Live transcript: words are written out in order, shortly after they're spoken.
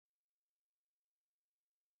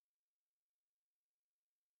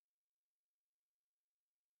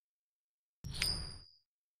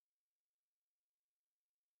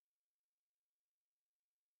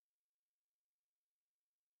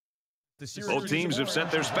Both teams have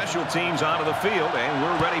sent their special teams onto the field, and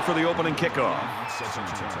we're ready for the opening kickoff.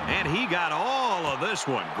 And he got all of this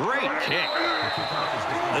one. Great kick.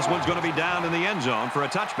 This one's going to be down in the end zone for a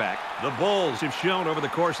touchback. The Bulls have shown over the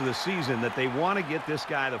course of the season that they want to get this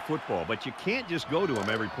guy the football, but you can't just go to him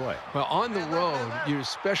every play. Well, on the road, you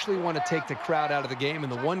especially want to take the crowd out of the game,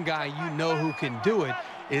 and the one guy you know who can do it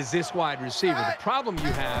is this wide receiver. The problem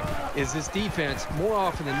you have is this defense, more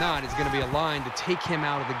often than not, is going to be aligned to take him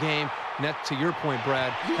out of the game. And that, to your point,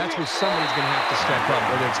 Brad, that's where somebody's going to have to step up,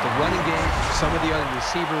 whether it's the running game, some of the other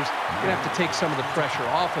receivers. You're going to have to take some of the pressure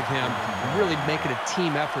off of him and really make it a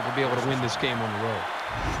team effort to be able to win this game on the road.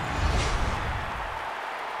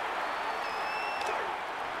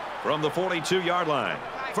 From the 42-yard line,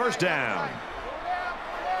 first down.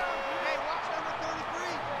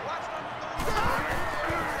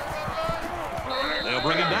 They'll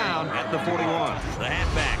bring him down at the 41. The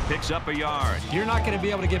halfback picks up a yard. You're not going to be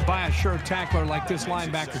able to get by a sure tackler like this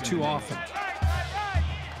linebacker too often.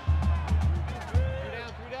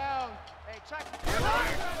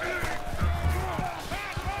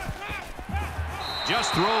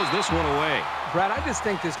 Just throws this one away. Brad, I just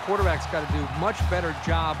think this quarterback's got to do a much better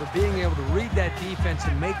job of being able to read that defense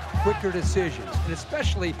and make quicker decisions. And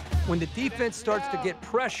especially when the defense starts to get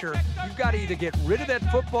pressure, you've got to either get rid of that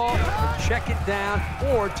football or check it down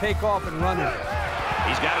or take off and run it.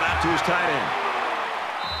 He's got it out to his tight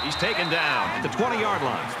end. He's taken down at the 20-yard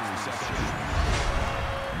line.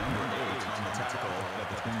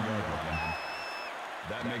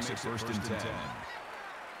 That makes it first and 10.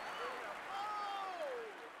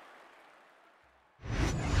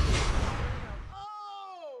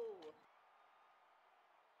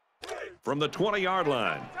 From the 20-yard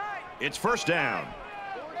line, it's first down.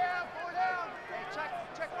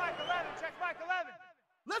 Check Mike 11, check Mike 11.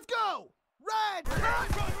 Let's go! Red!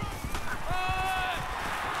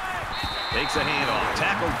 Takes a handoff,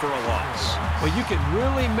 tackled for a loss. Well, you can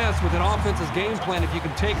really mess with an offense's game plan if you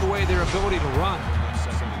can take away their ability to run.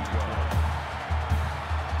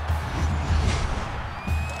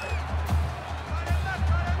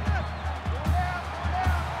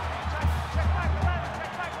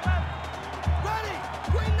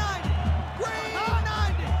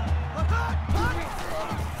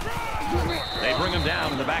 They bring him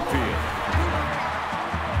down in the backfield.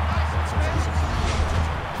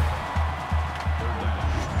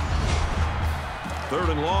 Third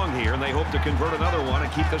and long here, and they hope to convert another one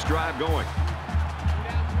and keep this drive going.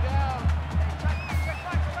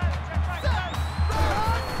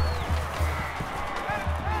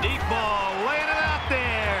 Deep ball, laying it out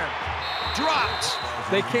there. Dropped.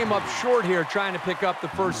 They came up short here trying to pick up the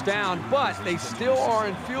first down, but they still are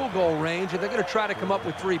in field goal range, and they're going to try to come up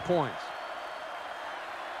with 3 points.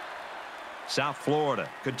 South Florida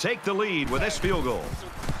could take the lead with this field goal.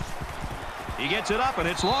 He gets it up, and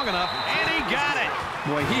it's long enough, and he got it.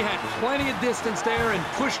 Boy, he had plenty of distance there and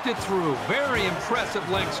pushed it through. Very impressive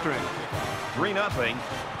leg strength. 3-0,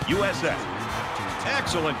 USF.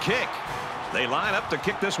 Excellent kick. They line up to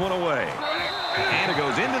kick this one away. And it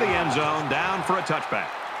goes into the end zone, down for a touchback.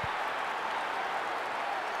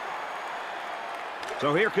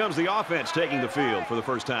 So here comes the offense taking the field for the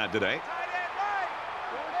first time today.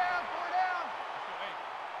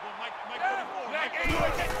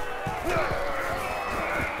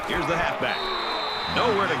 Here's the halfback.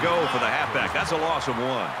 Nowhere to go for the halfback. That's a loss of 1.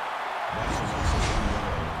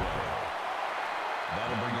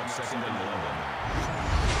 That'll bring up second and 11.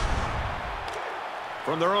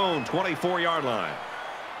 From their own 24-yard line.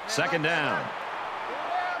 Second down.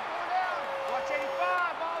 Watch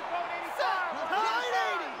 85, ball's going 85.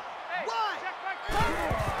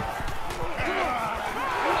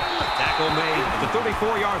 Tackle made at the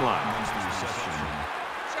 34-yard line.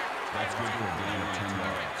 That's good for a gain of 10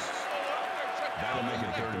 yards. That'll make it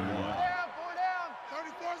 3rd and 1.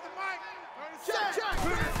 34's the mic.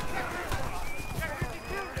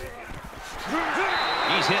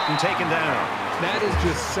 He's hit and taken down. That is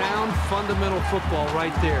just sound fundamental football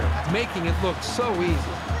right there, making it look so easy.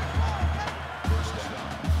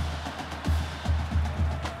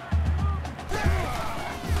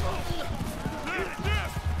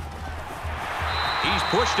 He's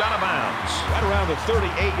pushed out of bounds right around the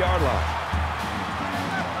 38-yard line.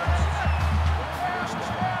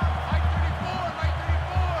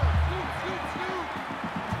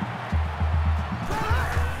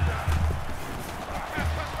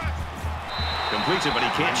 Completes it, but he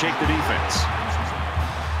can't shake the defense.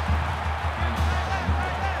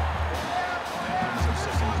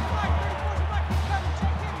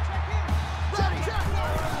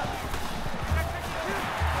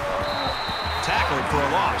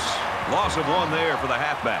 Loss of 1 there for the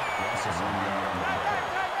halfback. Loss of 1 yard on the play.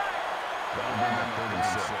 That'll bring up 3rd and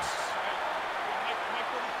 6.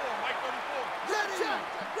 Ready.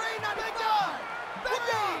 Green 99.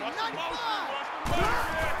 Ready. 95.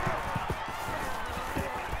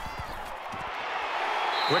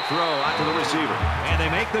 Quick throw out to the receiver. And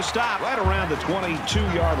they make the stop right around the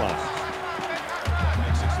 22-yard line.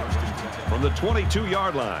 From the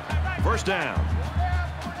 22-yard line, first down.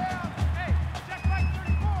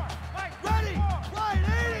 Ready. Wide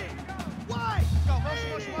 80. Wide.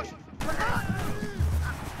 80.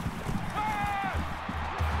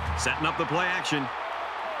 Setting up the play action.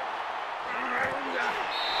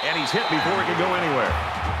 And he's hit before he can go anywhere.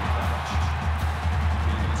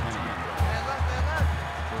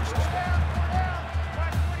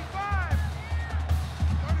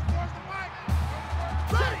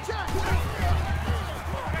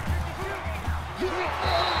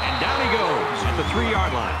 And down he goes at the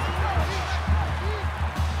 3-yard line.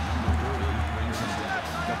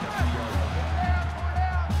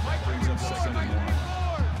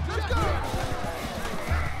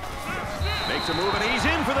 Makes a move, and he's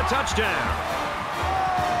in for the touchdown.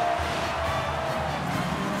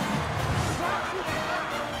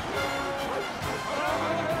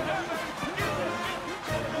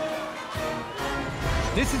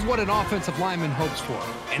 This is what an offensive lineman hopes for,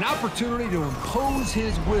 an opportunity to impose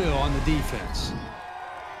his will on the defense.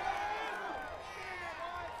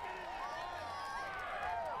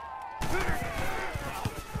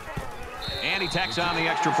 And he tacks on the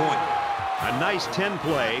extra point. A nice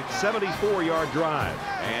 10-play, 74-yard drive,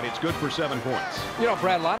 and it's good for 7 points. You know,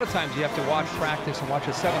 Brad, a lot of times you have to watch practice and watch a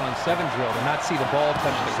 7-on-7 drill to not see the ball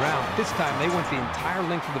touch the ground. This time they went the entire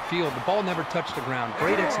length of the field. The ball never touched the ground.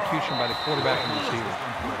 Great execution by the quarterback and receiver.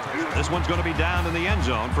 This one's going to be down in the end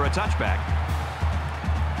zone for a touchback.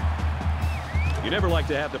 You never like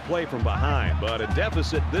to have to play from behind, but a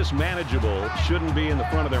deficit this manageable shouldn't be in the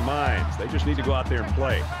front of their minds. They just need to go out there and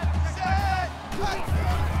play.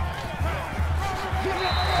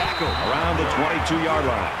 Tackle around the 22-yard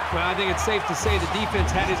line. Well, I think it's safe to say the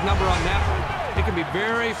defense had his number on that one. It can be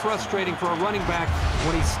very frustrating for a running back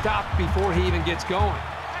when he's stopped before he even gets going.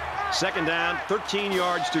 Second down, 13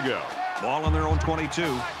 yards to go. Ball on their own 22.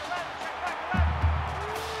 And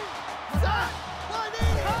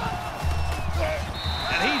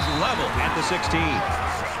he's level at the 16.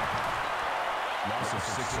 Loss of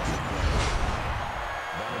 6 on the play.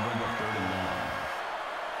 That'll bring up 3rd and 9.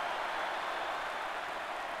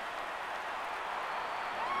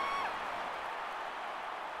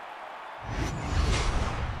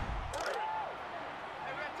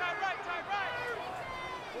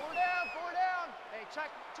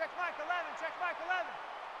 Check Mike 11. Check Mike 11.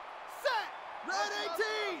 Set. Red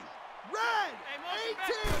 18. Red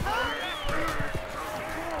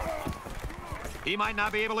 18. He might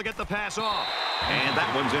not be able to get the pass off. And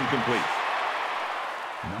that one's incomplete.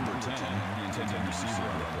 Number 10, the intended receiver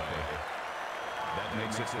on the play. That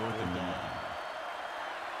makes it 4th and 1.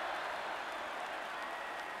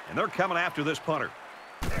 And they're coming after this punter.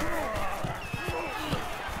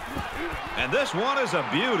 And this one is a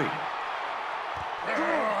beauty.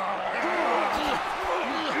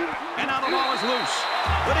 And now the ball is loose.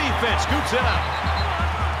 The defense scoops it up.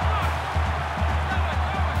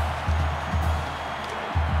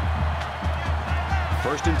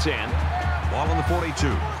 First and 10. Ball on the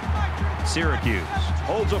 42. Syracuse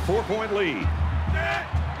holds a 4-point lead.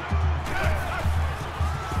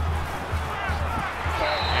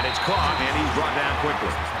 And it's caught, and he's brought down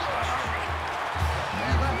quickly.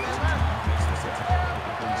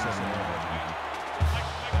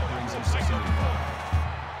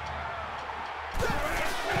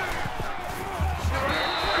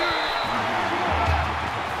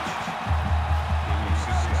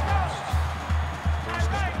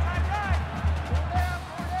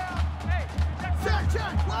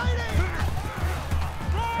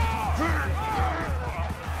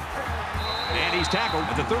 Tackled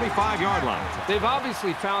at the 35-yard line. They've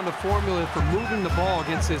obviously found a formula for moving the ball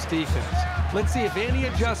against this defense. Let's see if any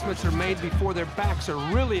adjustments are made before their backs are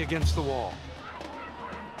really against the wall.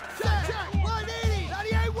 Check. 180.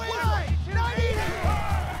 98 wide. 90.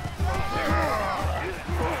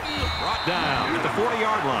 Brought down at the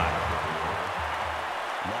 40-yard line.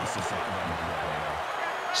 Loss of 5 on the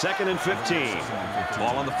play. Second and 15.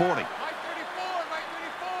 Ball on the 40. Mike 34. Mike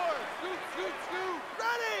 34. Scoot.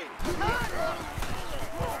 Ready.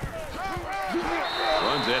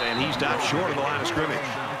 Runs it, and he stopped short of the line of scrimmage.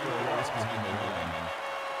 Loss behind the line.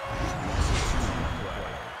 Loss of 2 on the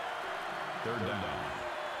play. 3rd down.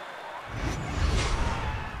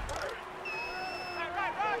 Right,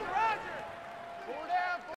 Roger. 4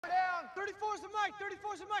 down.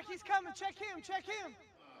 He's coming. Check him. Check him.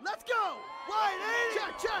 Let's go. Wide 80.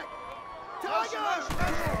 Check, check. Tiger.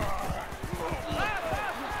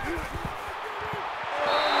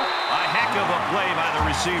 A heck of a play by the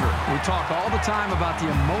receiver. We talk all the time about the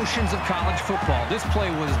emotions of college football. This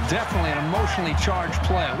play was definitely an emotionally charged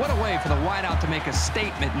play. What a way for the wideout to make a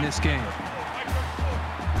statement in this game.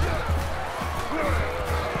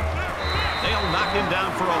 They'll knock him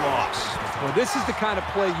down for a loss. Well, this is the kind of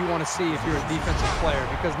play you want to see if you're a defensive player,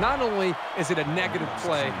 because not only is it a negative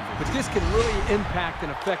play, but this can really impact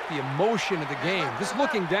and affect the emotion of the game. Just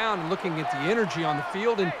looking down and looking at the energy on the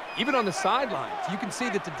field and even on the sidelines, you can see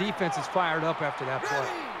that the defense is fired up after that play.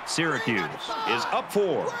 Syracuse is up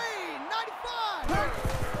 4.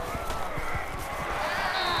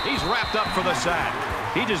 He's wrapped up for the sack.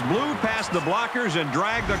 He just blew past the blockers and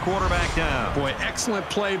dragged the quarterback down. Boy, excellent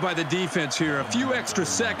play by the defense here. A few extra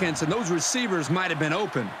seconds, and those receivers might have been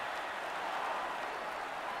open.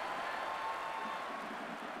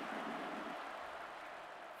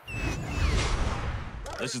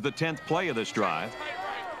 This is the 10th play of this drive.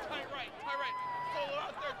 Tight right. Solo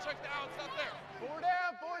out there. Check the outs out there. 4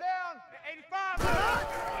 down. 85.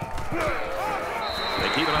 They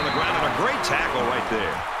keep it on the ground, and a great tackle right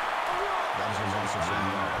there.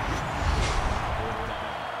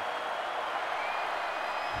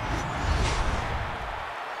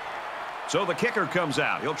 So the kicker comes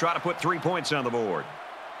out. He'll try to put 3 points on the board.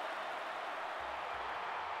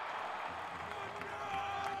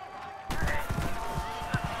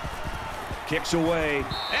 Kicks away,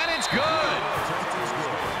 and it's good.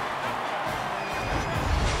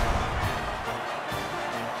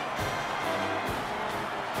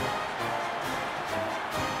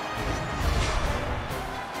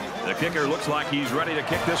 The kicker looks like he's ready to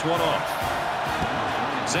kick this one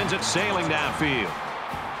off. Sends it sailing downfield.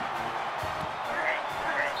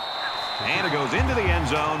 And it goes into the end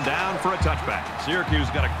zone, down for a touchback. Syracuse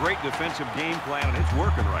got a great defensive game plan, and it's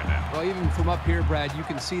working right now. Well, even from up here, Brad, you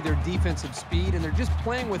can see their defensive speed, and they're just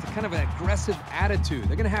playing with kind of an aggressive attitude.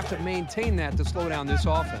 They're going to have to maintain that to slow down this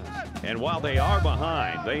offense. And while they are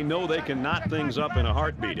behind, they know they can knot things up in a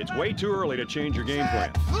heartbeat. It's way too early to change your game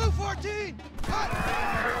plan. Blue 14.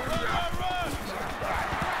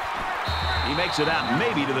 He makes it out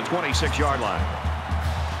maybe to the 26-yard line.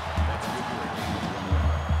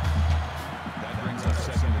 That brings up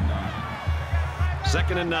 2nd and 9.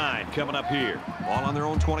 2nd and 9 coming up here. Ball on their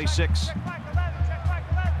own 26. Set. Right.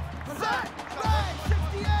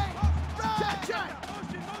 68. Right. Check.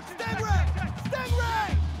 Stingray.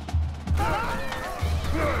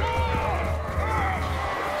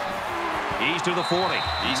 He's to the 40.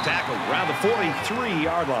 He's tackled around the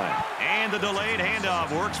 43-yard line. And the delayed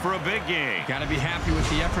handoff works for a big gain. Got to be happy with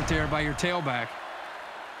the effort there by your tailback.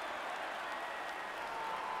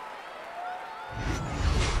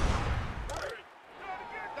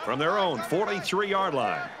 From their own 43-yard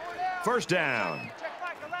line. First down.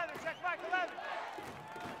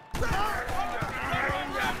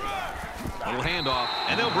 Little handoff,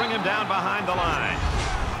 and they'll bring him down behind the line.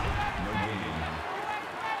 No gain.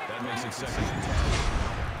 That makes it 2nd and 10.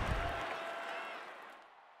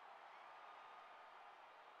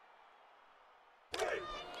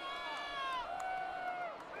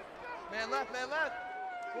 Man left.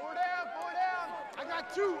 4 down. I got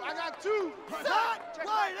two. Set.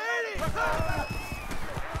 Right 80.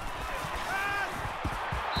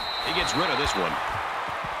 He gets rid of this one.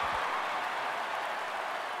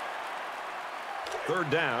 3rd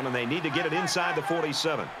down, and they need to get it inside the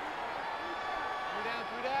 47. 3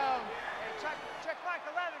 down. Hey, check back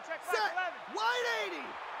 11. Set. Wide 80.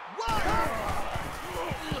 Wide.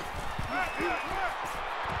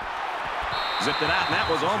 Zipped it out, and that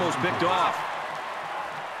was almost picked off.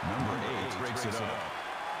 Number 8 breaks it up.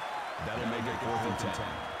 That'll make it 4th and 10.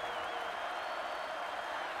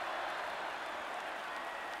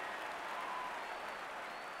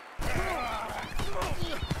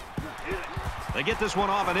 They get this one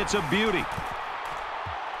off, and it's a beauty.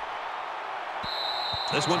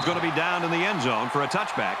 This one's going to be down in the end zone for a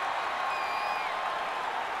touchback.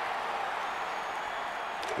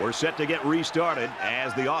 We're set to get restarted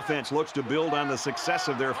as the offense looks to build on the success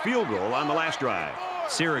of their field goal on the last drive.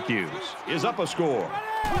 Syracuse is up a score.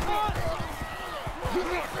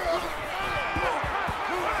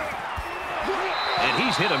 And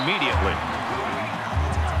he's hit immediately.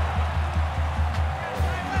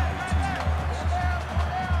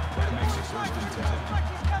 That makes it 1st and 10.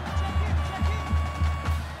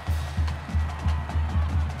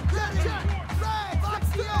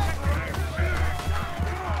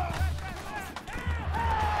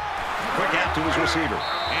 Quick out to his receiver.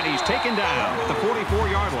 And he's taken down at the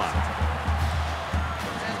 44-yard line.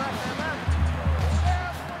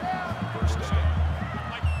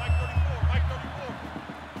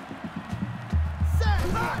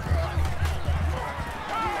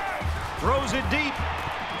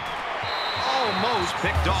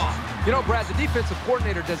 picked off. You know, Brad, the defensive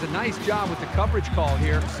coordinator does a nice job with the coverage call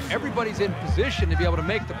here. Everybody's in position to be able to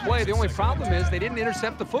make the play. The only problem is they didn't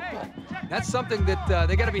intercept the football. That's something that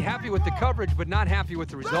they got to be happy with the coverage, but not happy with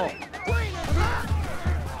the result.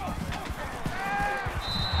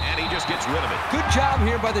 And he just gets rid of it. Good job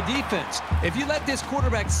here by the defense. If you let this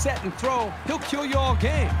quarterback set and throw, he'll kill you all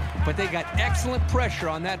game. But they got excellent pressure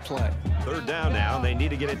on that play. Third down now, and they need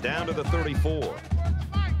to get it down to the 34.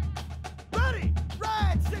 Ready!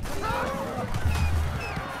 Red, 6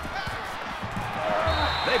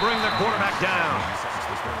 They bring the quarterback down.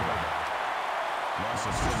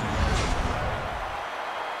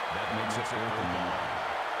 That makes it 4th and long.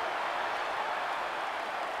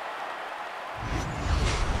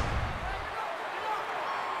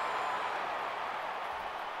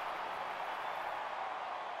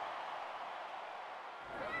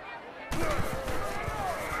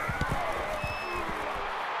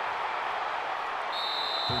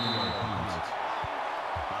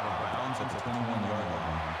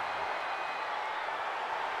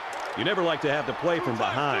 You never like to have to play from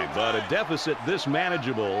behind, but a deficit this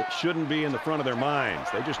manageable shouldn't be in the front of their minds.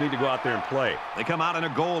 They just need to go out there and play. They come out in a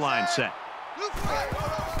goal line set.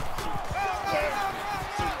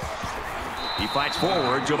 He fights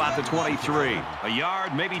forward to about the 23. A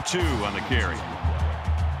yard, maybe 2 on the carry.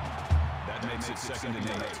 That makes it 2nd and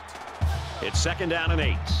 8. It's 2nd down and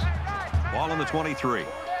 8. Ball on the 23.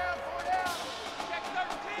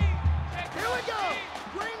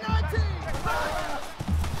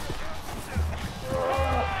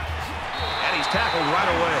 Tackled right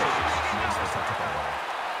away.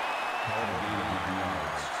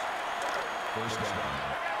 First down.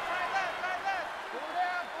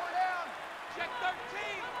 Check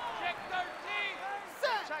 13. Check 13.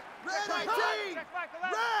 Set. Red 19.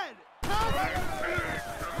 Red.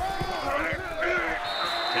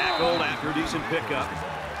 Tackled after a decent pickup.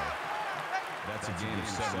 That's a gain of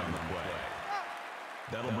 7 on the play.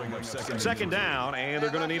 That'll bring up second down, and they're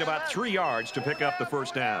going to need about 3 yards to pick up the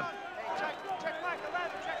first down.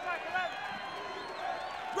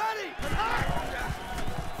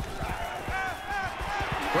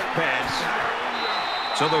 Quick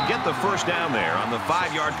pass. So they'll get the first down there on the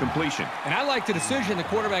 5-yard completion. And I like the decision the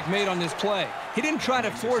quarterback made on this play. He didn't try to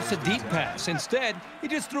force a deep pass. Instead, he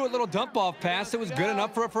just threw a little dump-off pass that was good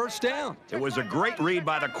enough for a first down. It was a great read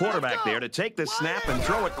by the quarterback there to take the snap and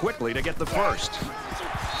throw it quickly to get the first.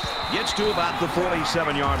 Gets to about the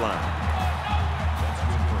 47-yard line.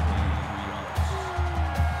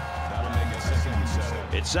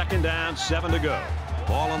 It's 2nd down, 7 to go.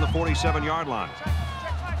 Ball on the 47-yard line.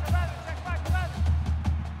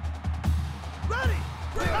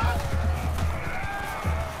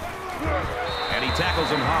 And he tackles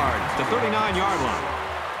him hard. It's the 39-yard line.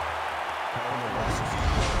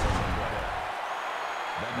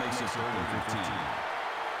 That makes it 3rd and 15.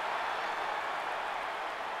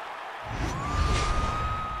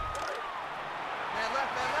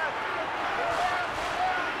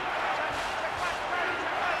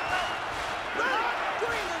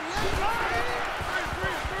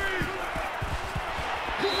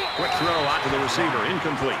 Quick throw out to the receiver,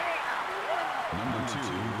 incomplete. Number 2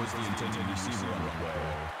 was the intended receiver on the play.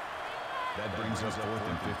 That brings us 4th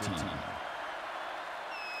and 15.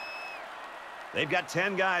 They've got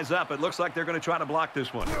 10 guys up. It looks like they're going to try to block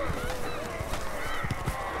this one.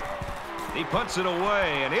 He punts it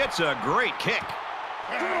away, and it's a great kick.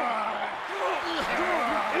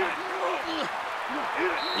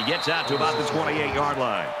 He gets out to about the 28-yard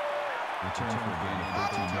line. Return for a gain of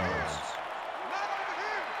 13 yards.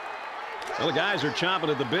 Well, the guys are chomping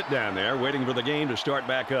at the bit down there, waiting for the game to start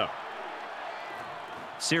back up.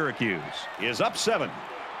 Syracuse is up 7.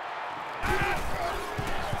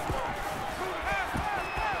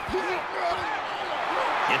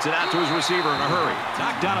 Gets it out to his receiver in a hurry.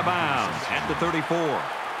 Knocked out of bounds at the 34.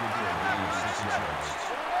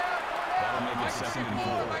 That'll make it 2nd and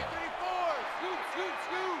 4.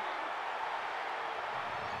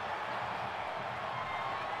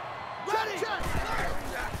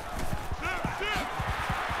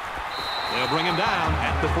 They'll bring him down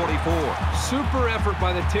at the 44. Super effort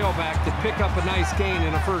by the tailback to pick up a nice gain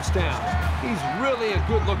in a first down. He's really a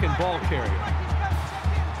good-looking ball carrier.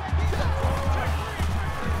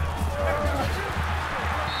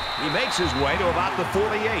 He makes his way to about the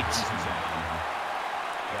 48. That's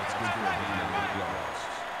good for a gain of 8 yards.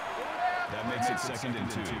 That makes it 2nd and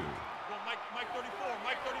 2. Mike 34.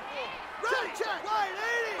 Mike 34. Ready, check. Right,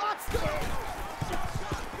 80. Let's go.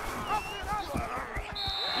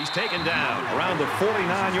 He's taken down around the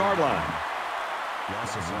 49-yard line.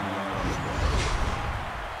 Loss of 1 yard.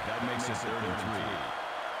 That makes it 3rd and 3.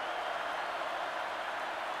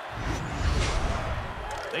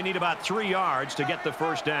 They need about 3 yards to get the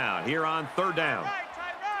first down here on 3rd down.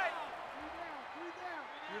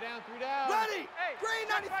 Three down. Ready. Green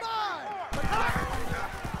 95.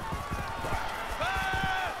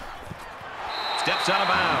 Steps out of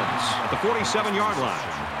bounds at the 47-yard line.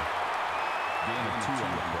 Gain of 2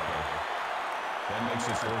 on the play. That makes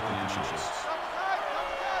it 4th inches.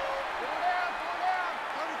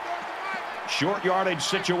 Short yardage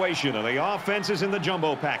situation, and the offense is in the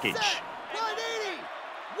jumbo package. Wide 80.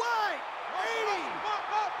 Wide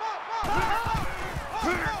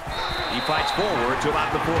 80. He fights forward to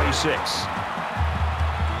about the 46.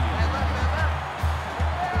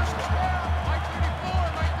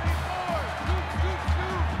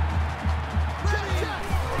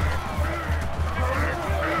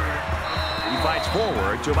 He fights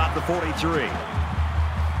forward to about the 43.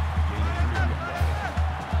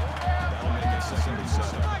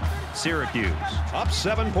 Syracuse up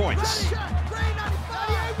 7 points. Green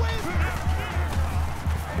 95.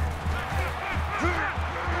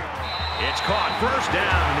 It's caught, first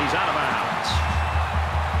down, and he's out of bounds.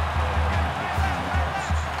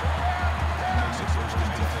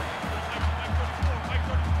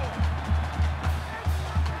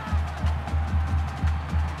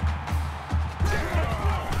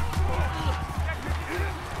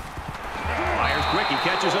 Fires quick, he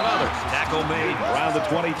catches another. Tackle made around the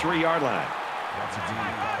 23-yard line. That's a D.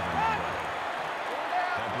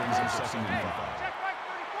 That brings him 2nd and 5.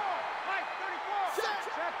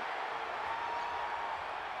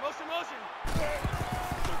 Motion.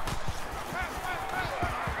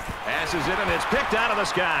 Passes it, and it's picked out of the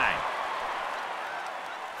sky.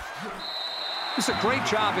 It's a great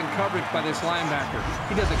job in coverage by this linebacker.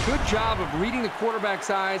 He does a good job of reading the quarterback's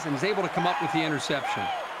eyes and is able to come up with the interception.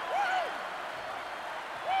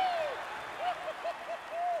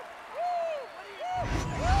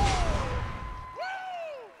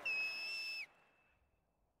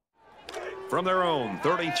 From their own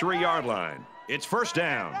 33-yard line, it's first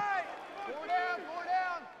down. 4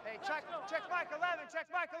 down. Hey, check Mike 11. Check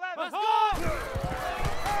Mike 11.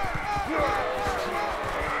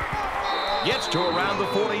 Gets to around the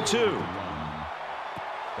 42.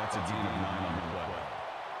 That's a D of 9 on the play.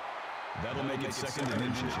 That'll make it 2nd and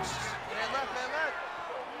inches. Man left.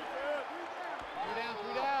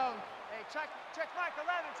 3 down. Hey, check Mike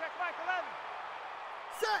 11. Check Mike 11.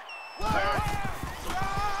 Set.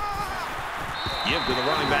 Give to the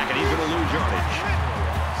running back, and he's going to lose yardage.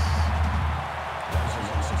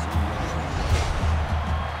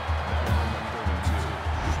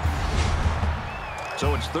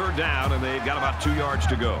 So it's 3rd down, and they've got about 2 yards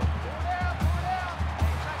to go.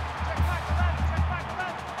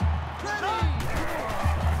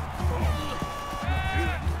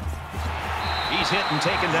 He's hit and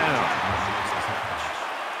taken down.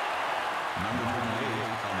 Number 28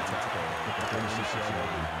 on the tackle. 36-yard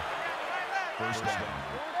line. First down. 4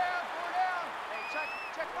 down. Hey,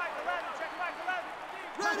 check Mike 11. Check Mike 11.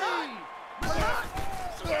 Ready.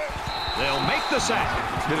 They'll make the sack.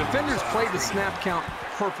 The defenders played the snap count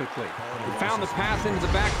perfectly. They found the path into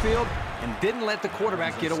the backfield and didn't let the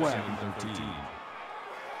quarterback get away. 13.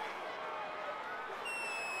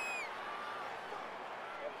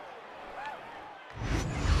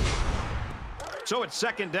 So it's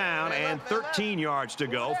 2nd down and 13 yards to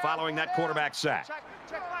go following that quarterback sack.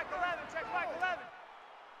 Check Mike 11. Check Mike 11.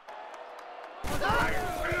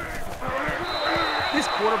 This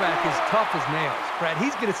quarterback is tough as nails. Brad,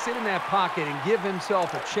 he's going to sit in that pocket and give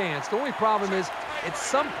himself a chance. The only problem is, at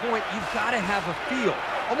some point, you've got to have a feel,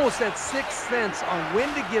 almost that sixth sense on when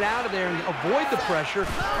to get out of there and avoid the pressure,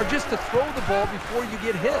 or just to throw the ball before you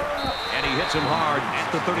get hit. And he hits him hard at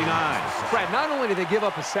the 39. Brad, not only did they give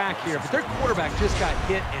up a sack here, but their quarterback just got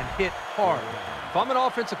hit and hit hard. If I'm an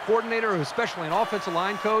offensive coordinator, or especially an offensive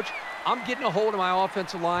line coach, I'm getting a hold of my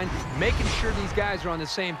offensive line, making sure these guys are on the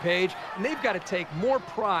same page, and they've got to take more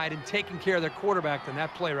pride in taking care of their quarterback than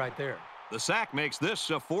that play right there. The sack makes this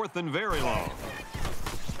a 4th and very long.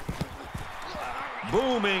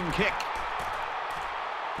 Booming kick.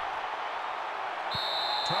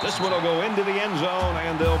 This one will go into the end zone,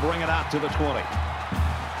 and they'll bring it out to the 20.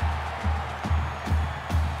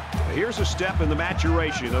 Here's a step in the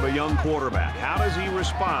maturation of a young quarterback. How does he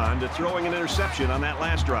respond to throwing an interception on that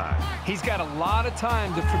last drive? He's got a lot of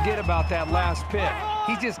time to forget about that last pick.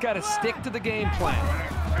 He's just got to stick to the game plan.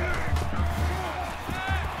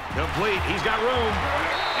 Complete. He's got room.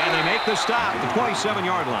 And they make the stop at the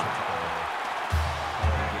 27-yard line.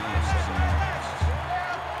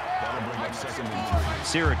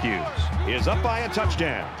 Syracuse is up by a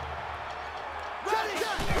touchdown.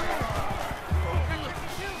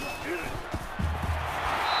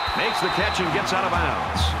 Makes the catch and gets out of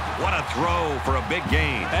bounds. What a throw for a big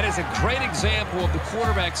gain. That is a great example of the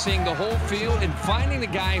quarterback seeing the whole field and finding the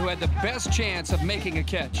guy who had the best chance of making a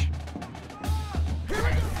catch.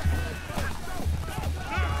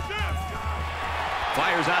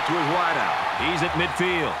 Fires out to his wideout. He's at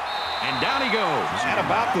midfield. And down he goes at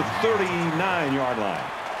about the 39-yard line.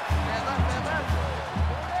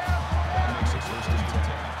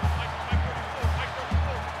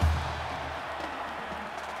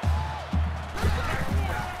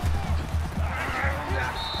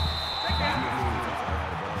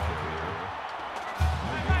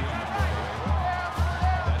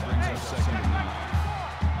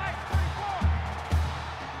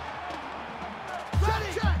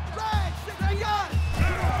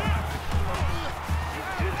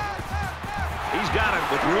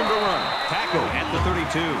 With room to run. Tackle at the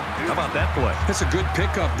 32. How about that play? That's a good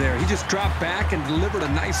pickup there. He just dropped back and delivered a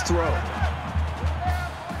nice throw.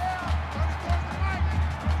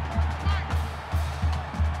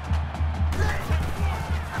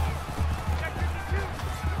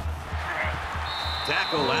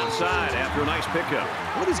 Tackle outside after a nice pickup.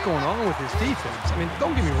 What is going on with this defense? I mean,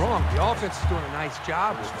 don't get me wrong. The offense is doing a nice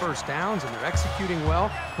job with first downs, and they're executing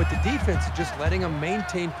well. But the defense is just letting them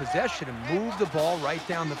maintain possession and move the ball right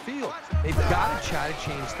down the field. They've got to try to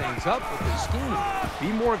change things up with their scheme.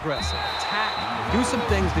 Be more aggressive, attack, do some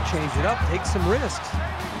things to change it up, take some risks.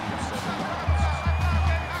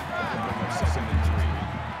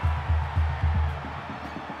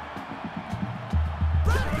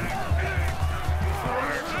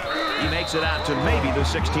 Makes it out to maybe the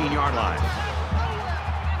 16-yard line.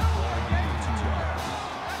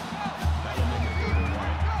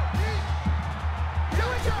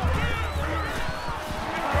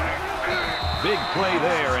 Big play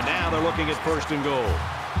there, and now they're looking at first and goal.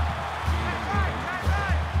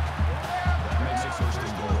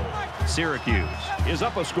 Syracuse is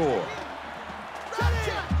up a score.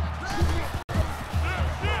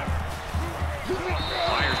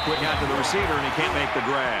 Fires quick out to the receiver, and he can't make the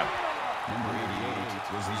grab. Number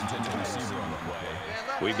 88 was the intended receiver on the play.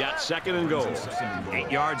 We've got second and goal.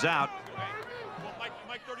 8 yards out.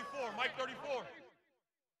 Mike 34, Mike 34.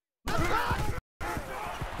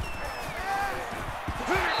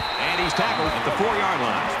 And he's tackled at the 4-yard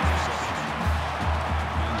line.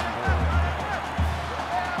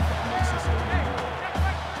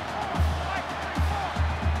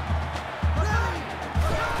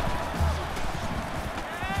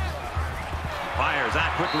 Fires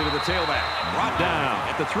out quickly to the tailback. Brought down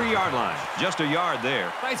at the 3-yard line. Just a yard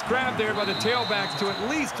there. Nice grab there by the tailbacks to at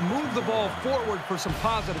least move the ball forward for some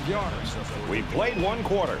positive yards. We've played one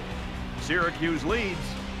quarter. Syracuse leads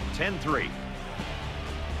 10-3.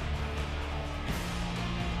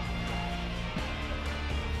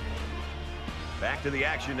 Back to the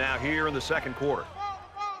action now here in the second quarter.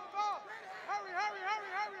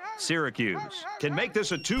 Syracuse can make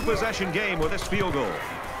this a 2-possession game with this field goal.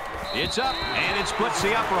 It's up, and it splits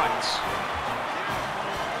the uprights.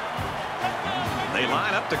 They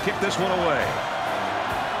line up to kick this one away.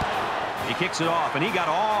 He kicks it off, and he got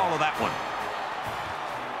all of that one.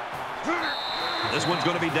 This one's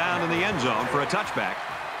going to be down in the end zone for a touchback.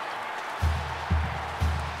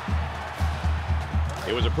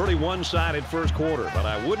 It was a pretty one-sided first quarter, but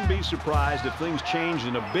I wouldn't be surprised if things changed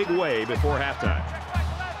in a big way before halftime.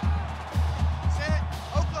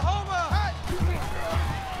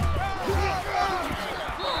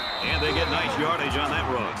 And they get nice yardage on that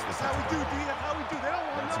run. That's how we do, D. That's how we do. They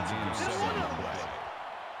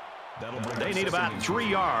don't want to They need about 3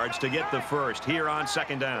 yards to get the first here on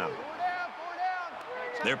second down.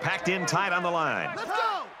 They're packed in tight on the line. Let's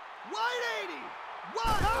go! Wide 80!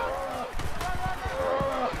 Wide!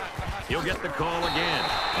 He'll get the call again.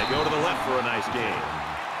 They go to the left for a nice gain.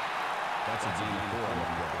 That's a gain of 4 on the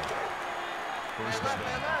play. First down.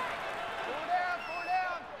 Four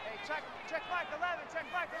down. Hey, check Mike 11. Check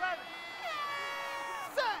Mike 11.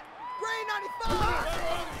 Set! Green 95!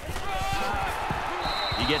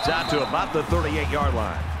 He gets out to about the 38-yard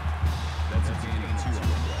line. That's a gain of 2 on the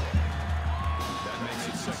play. That makes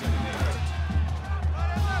it second and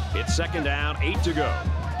 8. It's second down, 8 to go.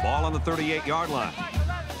 Ball on the 38-yard line.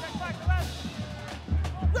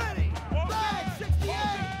 Ready! Red 68!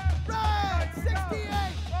 Red 68!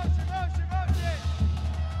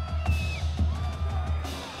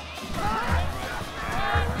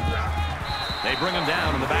 They bring him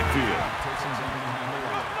down in the backfield.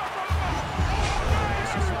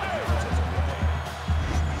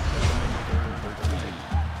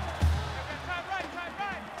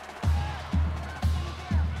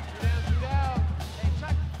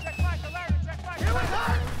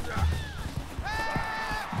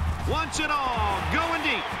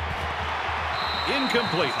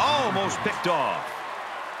 Incomplete. Almost picked off.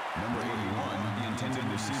 Number 81, the intended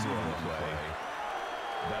receiver on the play.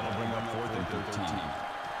 That'll bring up 4th and 13.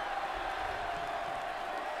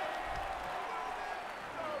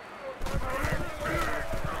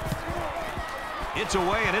 It's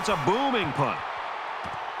away, and it's a booming punt.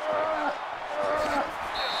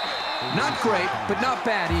 Not great, but not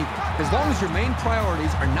bad either. As long as your main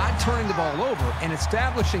priorities are not turning the ball over and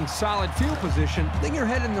establishing solid field position, then you're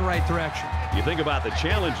headed in the right direction. You think about the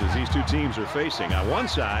challenges these two teams are facing. On one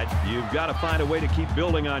side, you've got to find a way to keep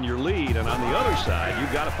building on your lead, and on the other side,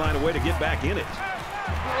 you've got to find a way to get back in it.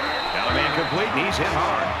 Got a man complete, and he's hit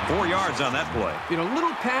hard. 4 yards on that play. You know,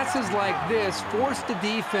 little passes like this force the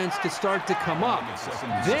defense to start to come up.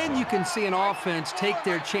 Then you can see an offense take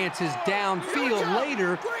their chances downfield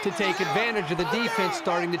later to take advantage of the defense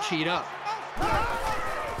starting to cheat up.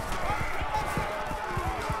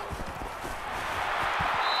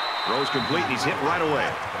 Throws complete, and he's hit right away.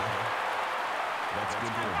 That's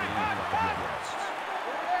good for a gain of 5 yards.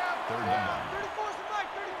 3rd down. 34's the mic,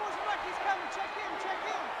 34's the mic. He's coming. Check in, check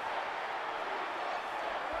in.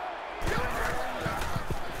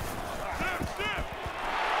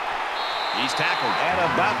 He's tackled at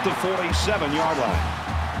about the 47-yard line.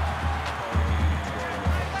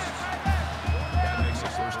 That makes it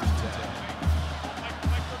 1st and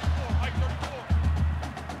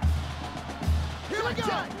 10. Here we go.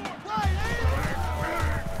 Right,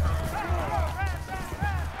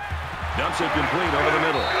 Dumps it complete over the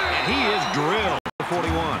middle. And he is drilled at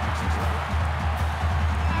 41.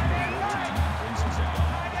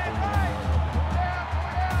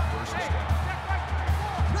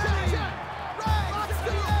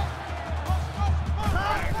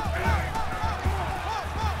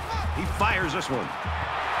 He fires this one.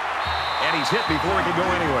 And he's hit before he can go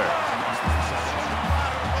anywhere.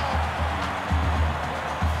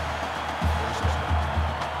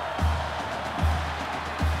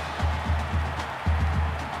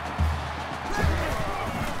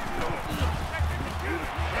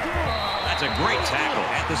 A great tackle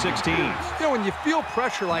at the 16. You know, when you feel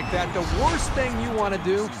pressure like that, the worst thing you want to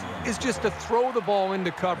do is just to throw the ball into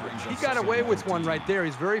coverage. He got away with one right there.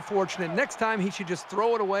 He's very fortunate. Next time, he should just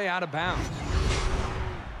throw it away out of bounds.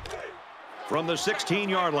 From the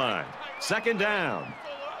 16-yard line, 2nd down.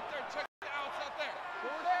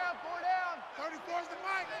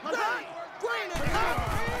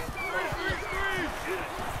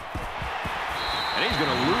 And he's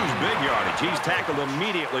going to lose big yardage. He's tackled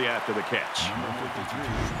immediately after the catch. Number 53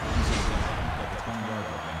 at the 20-yard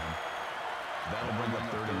line. That'll bring up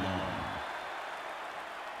 3rd and long.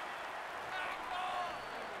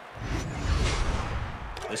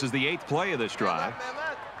 This is the 8th play of this drive.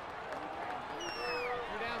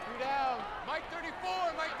 Three down. Mike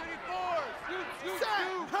 34, Mike 34.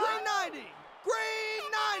 Scoot. High 90. Green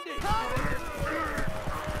 90.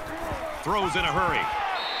 Throws in a hurry.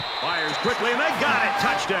 Fires quickly, and they got it.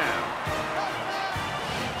 Touchdown.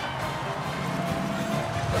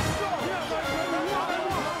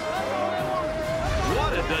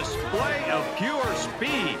 What a display of pure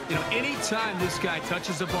speed. You know, anytime this guy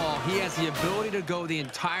touches the ball, he has the ability to go the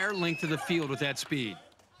entire length of the field with that speed.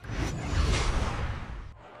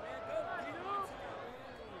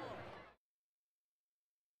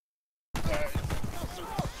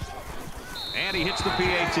 And he hits the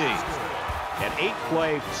PAT. An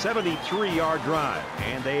 8-play, 73-yard drive,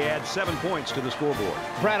 and they add 7 points to the scoreboard.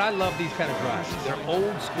 Brad, I love these kind of drives. They're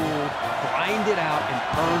old school, grind it out and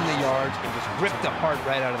earn the yards and just rip the heart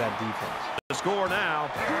right out of that defense. The score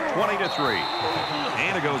now, 20-3.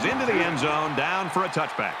 And it goes into the end zone, down for a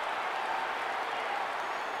touchback.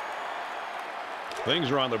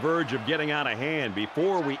 Things are on the verge of getting out of hand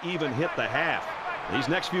before we even hit the half. These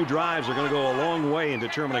next few drives are going to go a long way in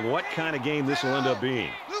determining what kind of game this will end up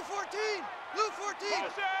being. Blue 14. Blue 14.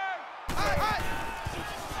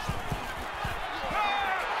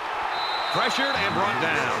 Pressured and brought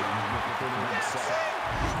down.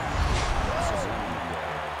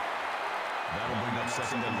 That'll bring up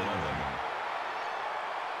 2nd and 11.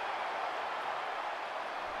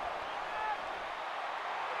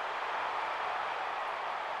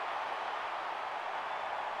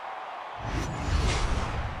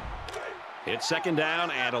 It's 2nd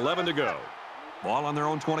down and 11 to go. Ball on their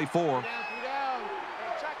own 24. Down.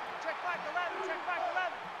 Check back 11. Check back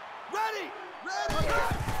 11. Ready.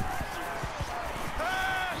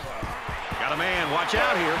 Got a man, watch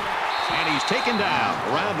out here. And he's taken down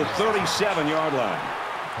around the 37-yard line.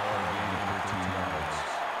 Call a gain of 13 yards.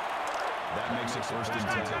 That makes it 1st and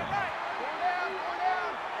 10. Four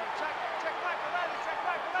down. Check back 11. Check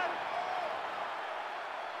back 11.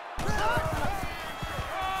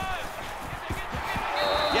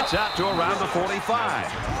 gets out to around the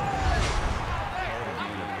 45.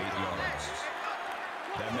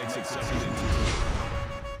 That makes it 2nd and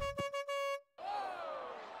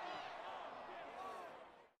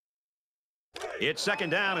 2. It's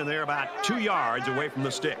 2nd down, and they're about 2 yards away from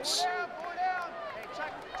the sticks.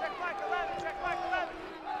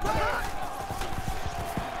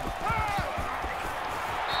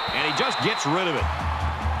 And he just gets rid of it.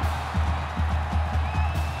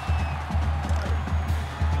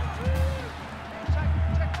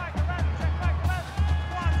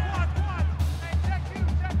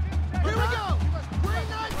 Here we go.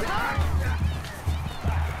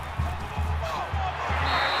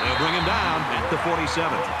 They'll bring him down at the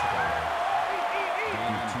 47.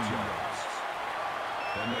 Gain of 2 yards.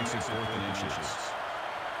 That makes it 4th and inches.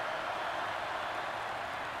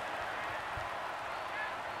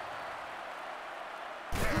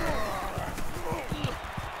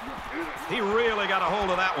 He really got a hold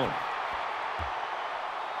of that one.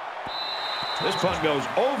 This punt goes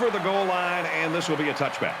over the goal line, and this will be a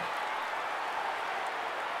touchback.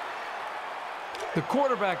 The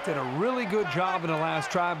quarterback did a really good job in the last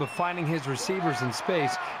drive of finding his receivers in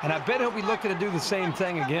space, and I bet he'll be looking to do the same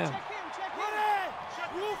thing again.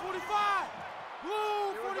 Rule 45.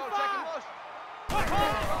 Rule 45.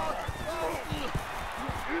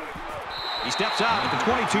 He steps out at the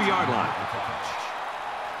 22-yard line.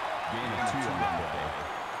 Gain of 2 on that play.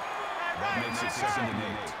 That makes it 2nd and 8.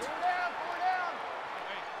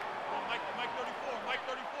 Mike 34, Mike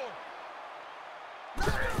 34.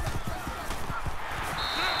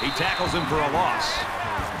 He tackles him for a loss.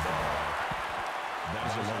 That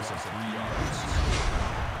is a loss of 3 yards.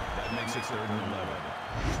 That makes it 3rd and 11.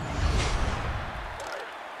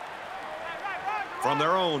 From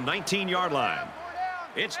their own 19-yard line,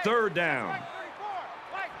 it's 3rd down.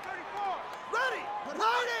 Ready.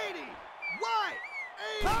 Wide 80. Wide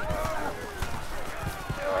 80.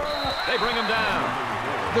 They bring him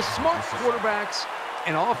down. The smart quarterbacks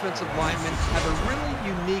and offensive linemen have a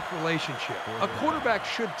really unique relationship. A quarterback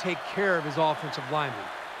should take care of his offensive lineman.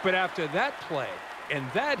 But after that play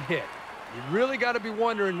and that hit, you really got to be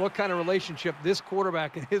wondering what kind of relationship this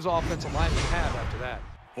quarterback and his offensive lineman have after that.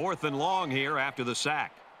 4th and long here after the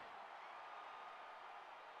sack.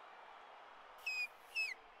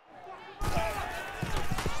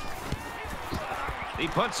 He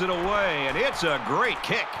punts it away, and it's a great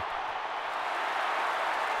kick.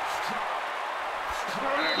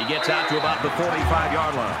 He gets out to about the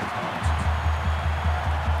 45-yard line.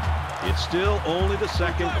 It's still only the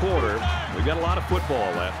 2nd quarter. We've got a lot of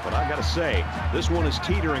football left, but I've got to say, this one is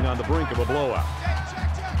teetering on the brink of a blowout.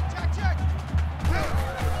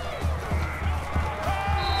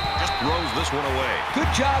 Just throws this one away.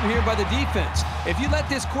 Good job here by the defense. If you let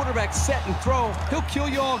this quarterback set and throw, he'll kill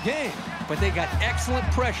you all game. But they got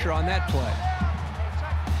excellent pressure on that play.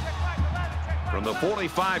 From the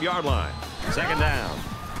 45-yard line, 2nd down.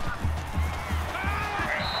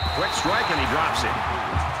 Quick strike, and he drops it.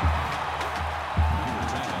 Number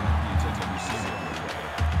 10, the intended receiver.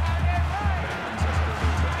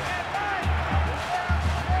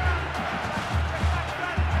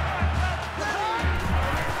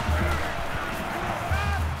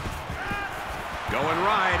 Going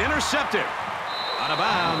right, intercepted. Out of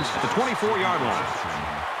bounds at the 24-yard line.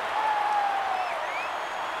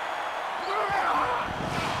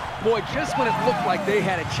 Boy, just when it looked like they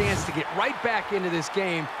had a chance to get right back into this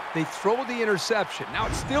game, they throw the interception. Now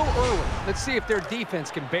it's still early. Let's see if their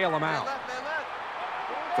defense can bail them out.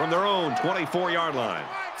 From their own 24-yard line,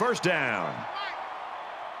 1st down.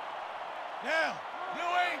 Now, you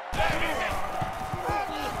ain't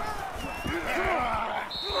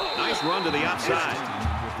Nice run to the outside.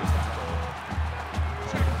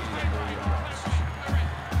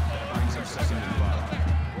 Brings up 2nd and 5.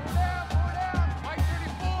 Mike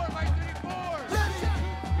 34, Mike 34. Motion.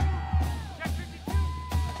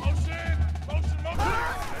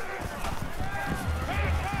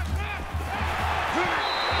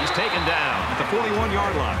 He's taken down at the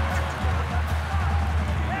 41-yard line.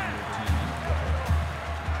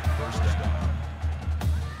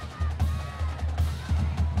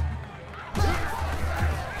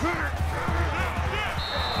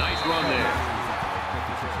 Nice run there.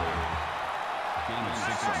 Gain of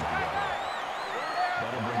 6 on the play.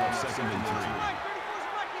 That'll bring up 2nd and 3.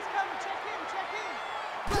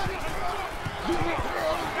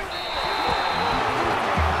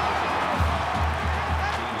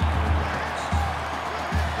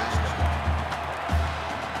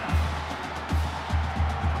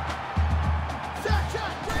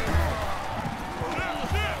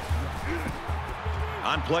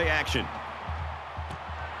 On play action.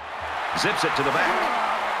 Zips it to the back.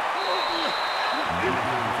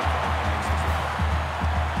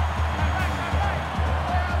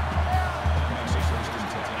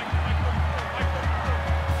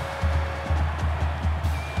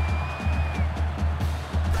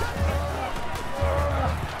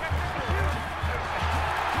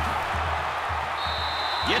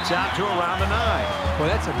 gets out to around the 9. Well,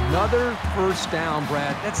 that's another first down,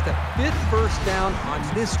 Brad. That's the 5th first down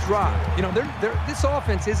on this drive. You know, this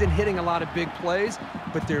offense isn't hitting a lot of big plays,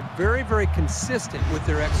 but they're very, very consistent with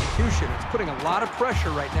their execution. It's putting a lot of pressure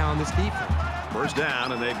right now on this defense. First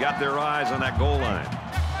down, and they've got their eyes on that goal line.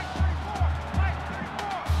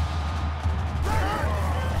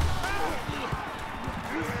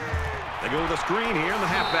 They go with a screen here, and the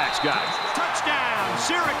halfback's got it. Touchdown,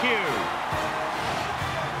 Syracuse!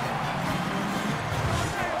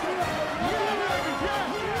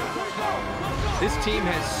 This team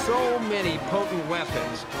has so many potent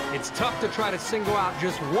weapons. It's tough to try to single out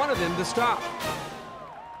just one of them to stop.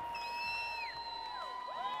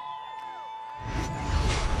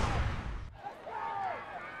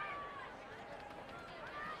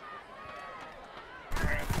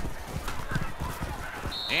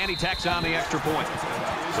 And he tacks on the extra point.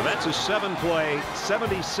 So that's a 7-play,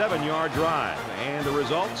 77-yard drive. And the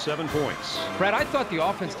result, 7 points. Brad, I thought the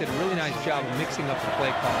offense did a really nice job of mixing up the play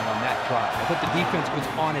calling on that drive. I thought the defense was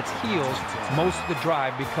on its heels most of the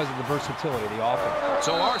drive because of the versatility of the offense.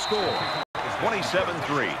 So our score is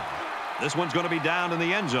 27-3. This one's going to be down in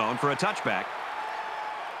the end zone for a touchback.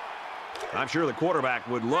 I'm sure the quarterback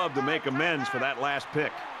would love to make amends for that last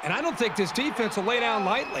pick. And I don't think this defense will lay down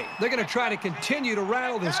lightly. They're going to try to continue to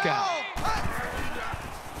rattle this guy.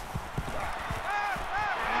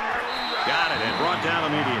 Got it, and brought down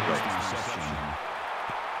immediately.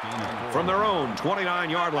 From their own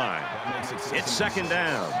 29-yard line, it's second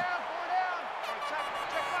down.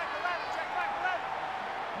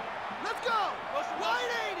 Let's go. Wide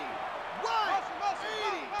 80. Wide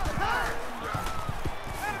 80.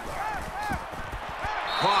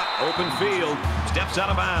 Caught, open field, steps out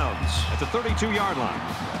of bounds at the 32-yard line.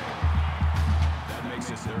 That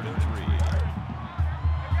makes it 3rd and 3.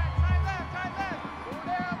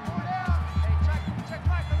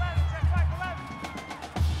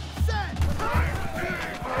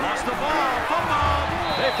 Lost the ball, fumble.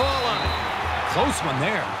 They fall on it. Close one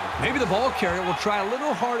there. Maybe the ball carrier will try a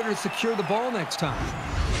little harder to secure the ball next time.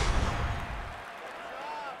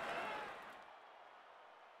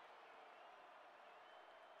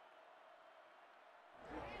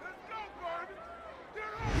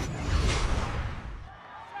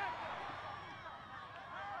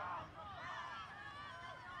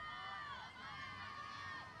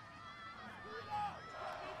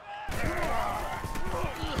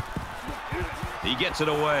 He gets it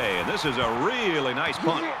away, and this is a really nice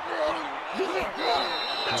punt.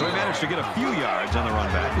 So he managed to get a few yards on the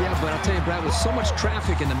run back. Yeah, but I'll tell you, Brad, with so much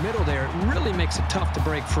traffic in the middle there, it really makes it tough to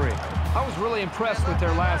break free. I was really impressed with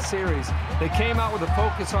their last series. They came out with a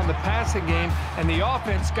focus on the passing game, and the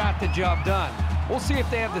offense got the job done. We'll see if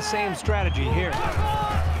they have the same strategy here.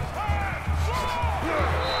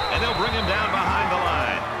 And they'll bring him down behind the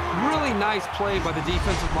line. Really nice play by the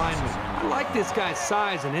defensive lineman. I like this guy's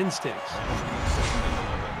size and instincts.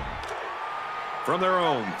 From their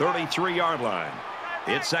own 33-yard line,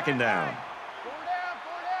 it's second down. 4 down.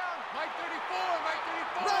 Mike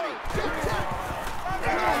 34. Ready.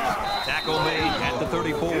 Tackle made at the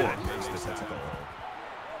 34.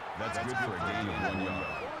 That's good for a gain of 1 yard.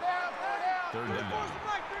 3rd down.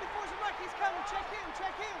 34's Mike. He's coming. Check in.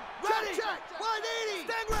 Ready. Check. 180.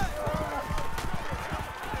 Stand ready.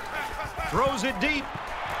 Throws it deep.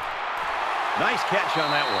 Nice catch on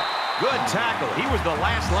that one. Good tackle. He was the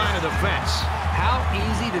last line of defense. How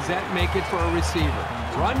easy does that make it for a receiver?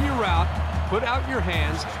 Run your route, put out your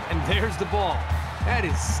hands, and there's the ball. That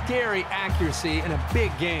is scary accuracy in a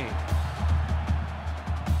big game.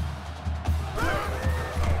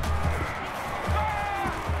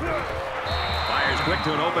 Fires quick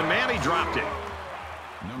to an open man. He dropped it.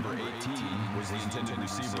 Number 18 was the intended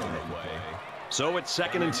receiver on the way. So it's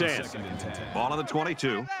 2nd and 10. Ball on the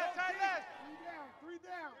 22.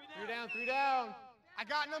 3 down. I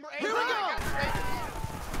got number 8. Here we go.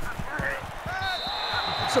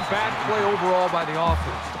 It's a bad play overall by the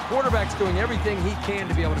offense. The quarterback's doing everything he can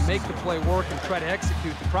to be able to make the play work and try to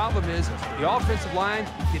execute. The problem is the offensive line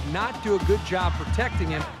did not do a good job protecting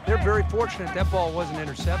him. They're very fortunate that ball wasn't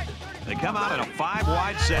intercepted. They come out in a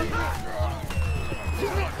 5-wide set.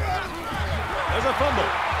 There's a fumble.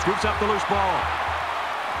 Scoops up the loose ball.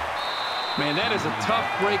 Man, that is a tough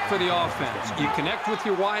break for the offense. You connect with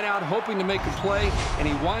your wideout hoping to make a play, and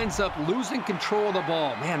he winds up losing control of the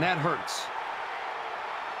ball. Man, that hurts.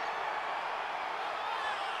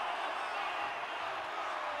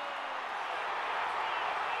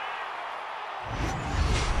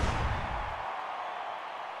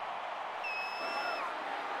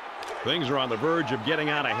 Things are on the verge of getting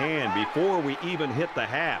out of hand before we even hit the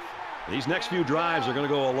half. These next few drives are going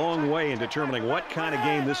to go a long way in determining what kind of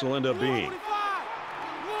game this will end up being.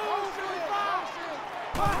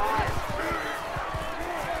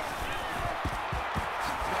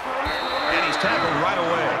 And he's tackled right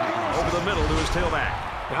away over the middle to his tailback.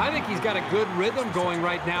 I think he's got a good rhythm going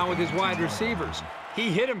right now with his wide receivers.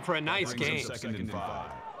 He hit him for a nice game. 2nd and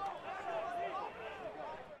 5.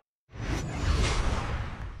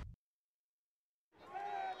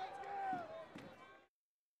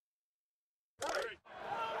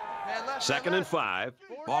 Second and 5.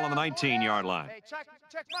 Ball on the 19-yard line. Hey, check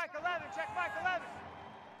Mike 11. Check Mike 11.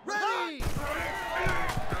 Ready!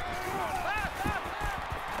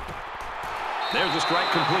 There's a strike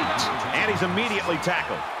complete, and he's immediately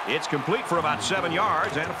tackled. It's complete for about 7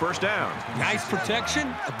 yards and a first down. Nice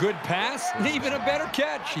protection, a good pass, and even a better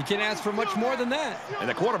catch. You can't ask for much more than that. And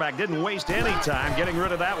the quarterback didn't waste any time getting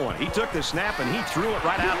rid of that one. He took the snap, and he threw it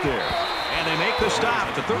right out there. And they make the stop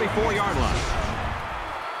at the 34-yard line.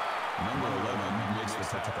 Number 11 makes the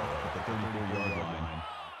tackle at the 34-yard line.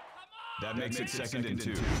 That makes it 2nd and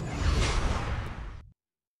 2.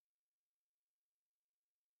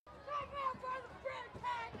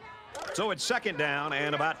 So it's second down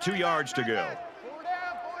and about 2 yards to go. 4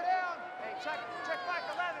 down, 4 down. Hey, check Mike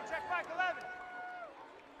 11. Check Mike 11.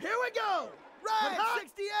 Here we go! Red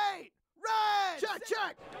 68! Red!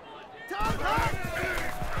 Check! Time!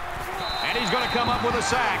 And he's going to come up with a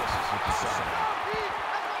sack.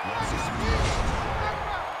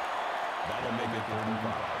 That'll make it 3rd and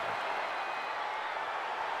 5.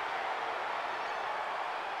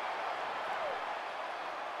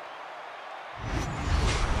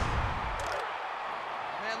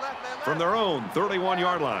 From their own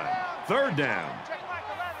 31-yard line. 3rd down. Check Mike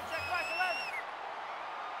 11. Check Mike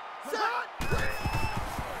 11.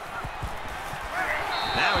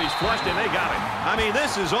 Now he's flushed and they got him. I mean,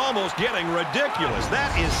 this is almost getting ridiculous.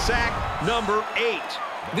 That is sack number 8.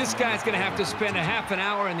 This guy's going to have to spend a half an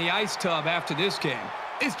hour in the ice tub after this game.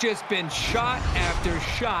 It's just been shot after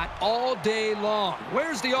shot all day long.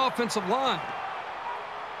 Where's the offensive line?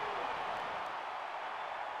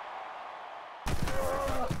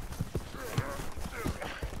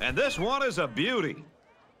 And this one is a beauty.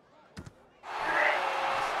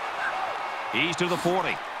 He's to the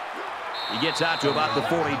 40. He gets out to about the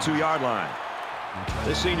 42-yard line.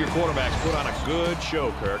 This senior quarterback's put on a good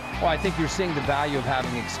show, Kirk. Well, I think you're seeing the value of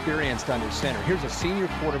having experienced under center. Here's a senior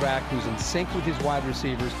quarterback who's in sync with his wide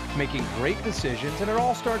receivers, making great decisions, and it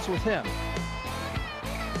all starts with him.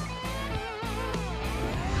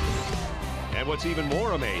 And what's even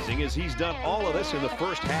more amazing is he's done all of this in the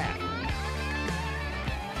first half.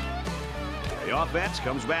 The offense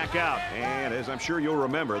comes back out, and as I'm sure you'll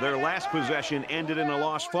remember, their last possession ended in a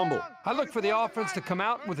lost fumble. I look for the offense to come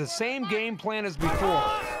out with the same game plan as before.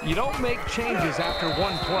 You don't make changes after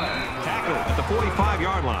one play. Tackle at the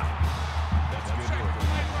 45-yard line. That's good for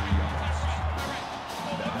 3 yards.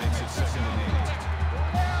 That makes it 2nd and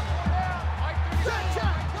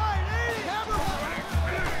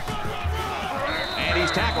 8. And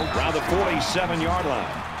he's tackled around the 47-yard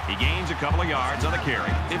line. He gains a couple of yards on the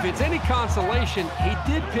carry. If it's any consolation, he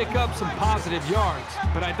did pick up some positive yards,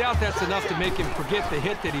 but I doubt that's enough to make him forget the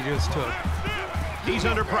hit that he just took. He's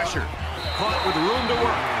under pressure. Caught with room to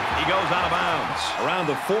work. He goes out of bounds around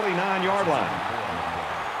the 49-yard line.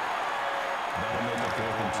 That'll make it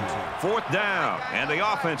 4th and 2. 4th down, and the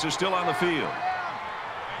offense is still on the field.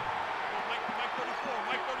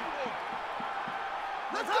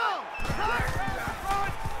 Let's go!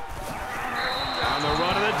 On the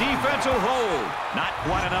run of the defensive hold. Not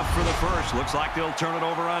quite enough for the first. Looks like they'll turn it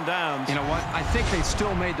over on downs. You know what? I think they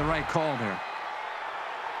still made the right call there.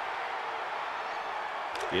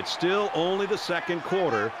 It's still only the second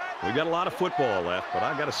quarter. We've got a lot of football left, but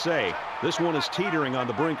I've got to say, this one is teetering on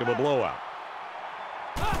the brink of a blowout.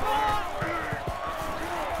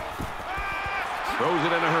 Throws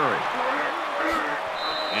it in a hurry.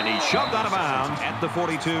 And he's shoved out of bounds at the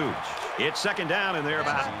 42. It's second down, and they're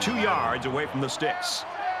about 2 yards away from the sticks.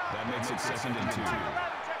 That makes it 2nd and 2.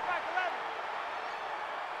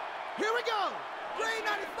 Here we go! Green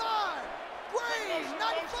 95! Green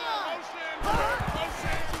 95!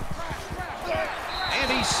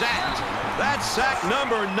 And he's sacked. That's sack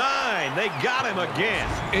number 9. They got him again.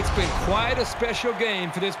 It's been quite a special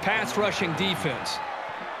game for this pass rushing defense.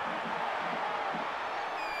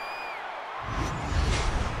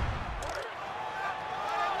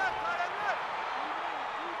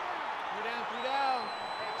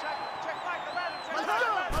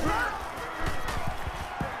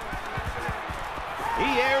 He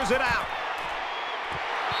airs it out.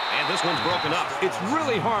 And this one's broken up. It's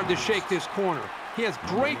really hard to shake this corner. He has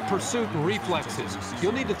great pursuit and reflexes.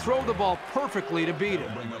 You'll need to throw the ball perfectly to beat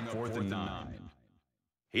him. Bring up 4th and 9.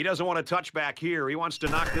 He doesn't want a touchback here. He wants to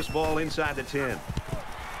knock this ball inside the 10.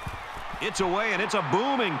 It's away, and it's a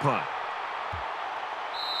booming punt.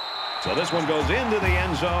 So this one goes into the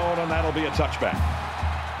end zone, and that'll be a touchback.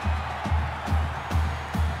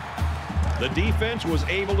 The defense was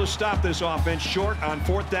able to stop this offense short on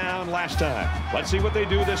 4th down last time. Let's see what they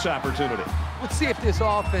do this opportunity. Let's see if this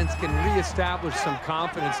offense can reestablish some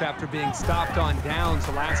confidence after being stopped on downs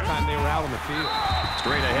the last time they were out on the field.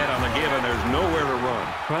 Straight ahead on the give, and there's nowhere to run.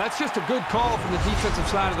 Well, that's just a good call from the defensive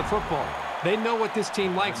side of the football. They know what this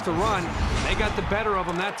team likes to run. They got the better of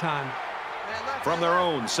them that time. From their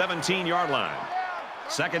own 17-yard line.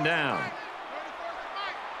 2nd down.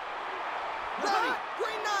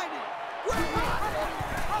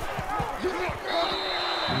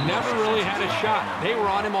 Never really had a shot. They were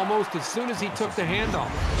on him almost as soon as he took the handoff.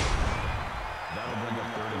 That'll bring up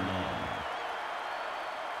 3rd and long.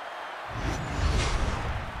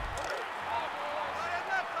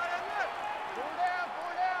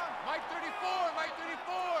 Mike 34, Mike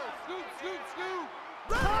 34. Scoot, scoot, scoot.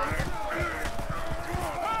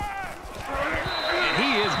 And he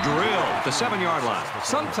is drilled at the 7-yard line.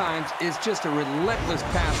 Sometimes it's just a relentless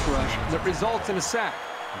pass rush that results in a sack.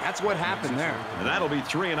 That's what happened there. And that'll be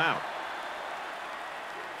 3 and out.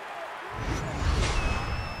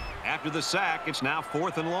 After the sack, it's now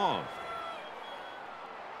 4th and long.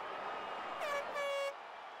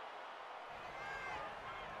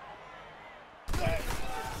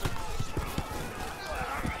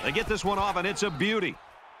 They get this one off, and it's a beauty.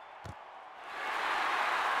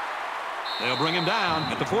 They'll bring him down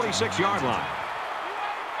at the 46-yard line.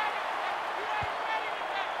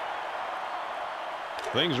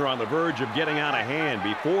 Things are on the verge of getting out of hand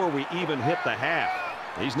before we even hit the half.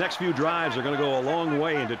 These next few drives are going to go a long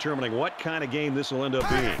way in determining what kind of game this will end up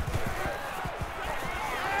being.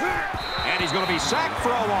 And he's going to be sacked for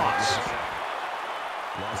a loss.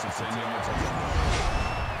 Loss of 10 yards.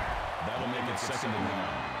 That'll make it 2nd and 9.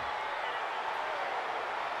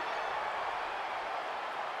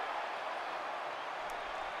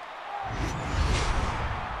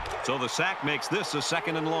 So the sack makes this a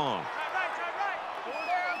 2nd and long.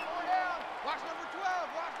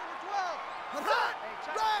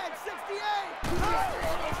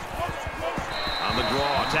 On the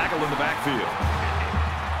draw, tackled in the backfield.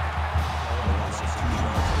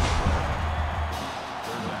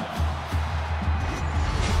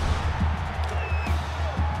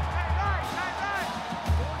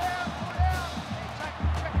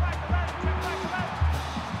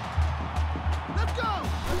 Let's go.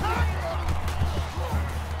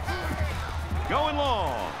 Going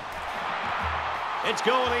long. It's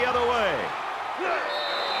going the other way.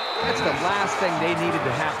 That's the last thing they needed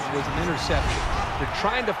to happen was an interception. They're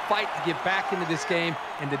trying to fight to get back into this game,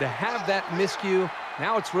 and to have that miscue,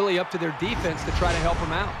 now it's really up to their defense to try to help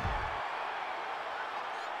them out.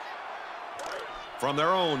 From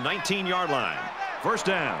their own 19-yard line. 1st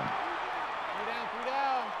down. 3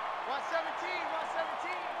 down. Watch 17, watch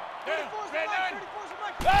 17. 34's the mic, 34's the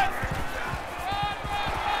mic.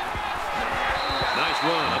 Nice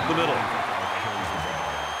run up the middle.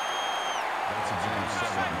 That's a gain of 7.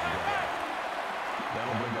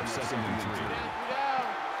 That'll bring up 2nd and 3.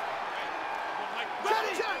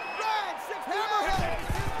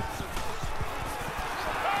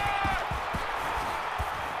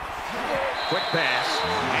 Quick pass,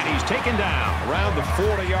 and he's taken down around the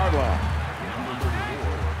 40-yard line. Number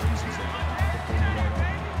 34 brings him down at the 40-yard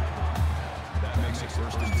line. That makes it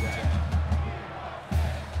 1st and 10.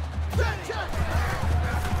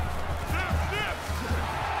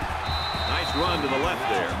 Nice run to the left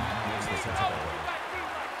there.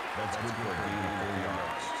 That's good for a gain of 4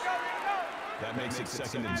 yards. That makes it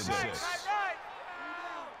 2nd and 6.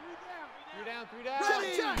 3 down.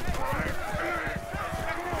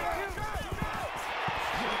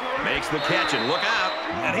 Makes the catch, and look out.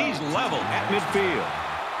 And he's level at midfield.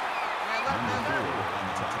 Number 4 on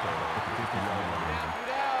the tackle at the 50-yard line.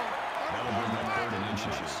 That'll bring up 3rd and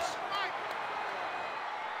inches.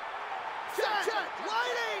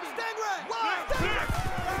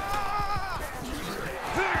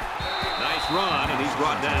 Nice run, and he's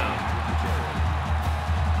brought down.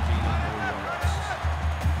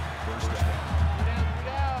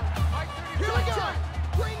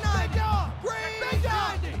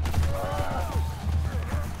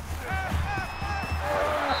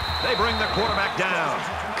 They bring the quarterback down.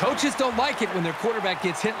 Coaches don't like it when their quarterback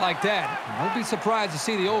gets hit like that. Don't be surprised to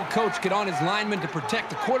see the old coach get on his linemen to protect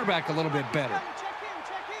the quarterback a little bit better.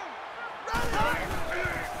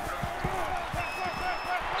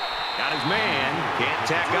 Got goes man. Can't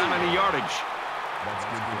tack on any yardage. That's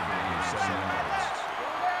good for a gain of 7 yards.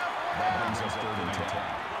 That brings us 3rd and 10.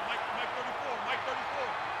 Mike 34, Mike 34.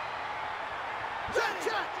 Check,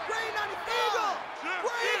 check. Green on the eagle.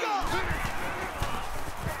 Green eagle.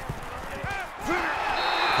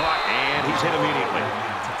 Caught, and he's hit immediately.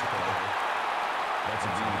 That's a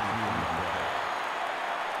gain of 3 on the play.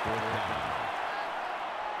 4th down.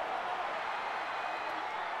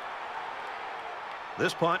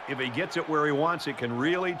 This punt, if he gets it where he wants, it can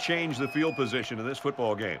really change the field position in this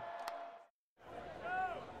football game.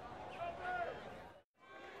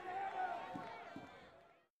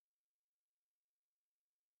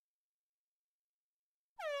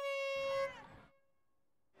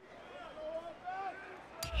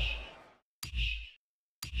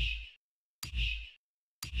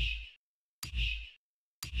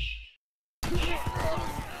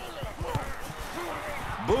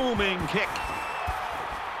 Booming kick.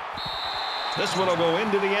 This one will go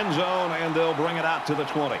into the end zone, and they'll bring it out to the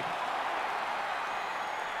 20.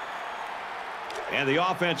 And the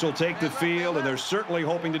offense will take the field, and they're certainly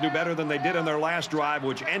hoping to do better than they did in their last drive,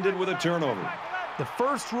 which ended with a turnover. The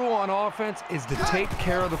first rule on offense is to take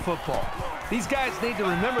care of the football. These guys need to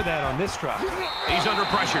remember that on this drive. He's under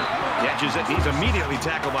pressure. Catches it. He's immediately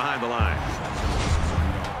tackled behind the line.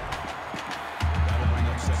 That'll bring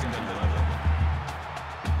up 2nd and 11.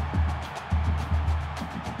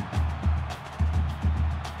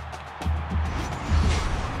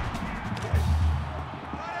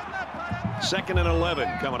 Second and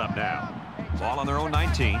 11 coming up now. Ball on their own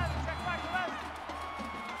 19.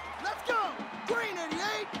 Let's go. Green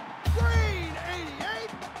 88. Green 88.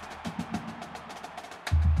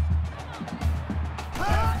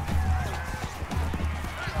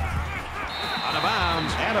 Out of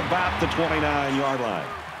bounds at about the 29-yard line.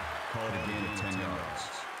 Call it a gain of 10 yards.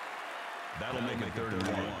 That'll make it 3rd and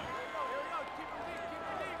 1.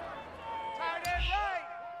 Tight end right.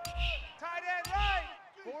 Tight end right.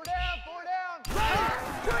 4 down, 4 down.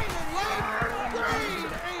 Green 88. Green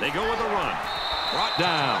 88. They go with a run. Brought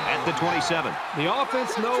down at the 27. The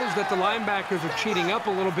offense knows that the linebackers are cheating up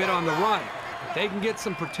a little bit on the run. If they can get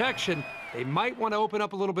some protection, they might want to open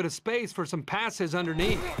up a little bit of space for some passes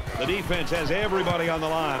underneath. The defense has everybody on the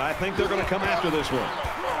line. I think they're going to come after this one.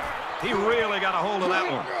 He really got a hold of that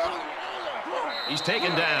one. He's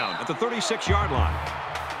taken down at the 36-yard line.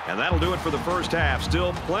 And that'll do it for the first half.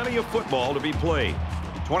 Still plenty of football to be played.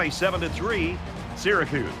 27-3,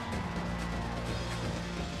 Syracuse.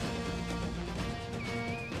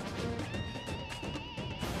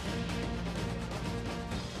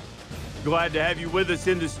 Glad to have you with us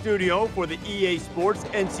in the studio for the EA Sports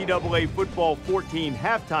NCAA Football 14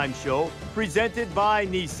 halftime show presented by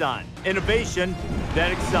Nissan. Innovation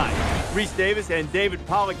that excites. Reese Davis and David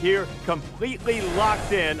Pollack here, completely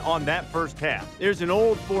locked in on that first half. There's an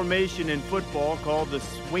old formation in football called the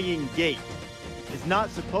swinging gate. It's not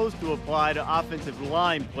supposed to apply to offensive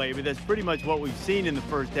line play, but that's pretty much what we've seen in the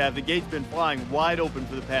first half. The gate's been flying wide open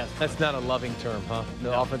for the past. That's not a loving term, huh?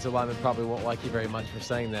 The offensive lineman probably won't like you very much for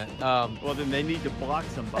saying that. Well, then they need to block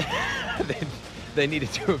somebody. they need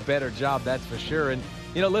to do a better job, that's for sure. And,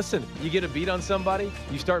 you know, listen, you get a beat on somebody,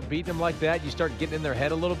 you start beating them like that, you start getting in their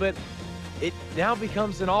head a little bit, it now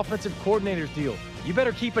becomes an offensive coordinator's deal. You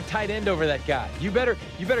better keep a tight end over that guy. You better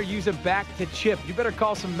use him back to chip. You better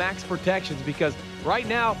call some max protections, because right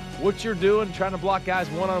now, what you're doing, trying to block guys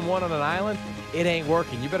one-on-one on an island, it ain't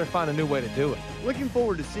working. You better find a new way to do it. Looking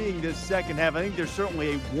forward to seeing this second half. I think there's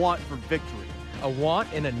certainly a want for victory. A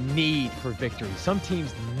want and a need for victory. Some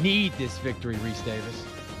teams need this victory, Reese Davis.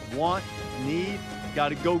 Want, need, got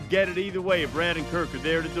to go get it either way. Brad and Kirk are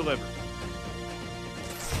there to deliver.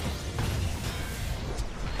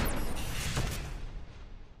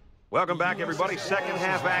 Welcome back, everybody. Second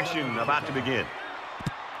half action about to begin.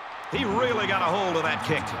 He really got a hold of that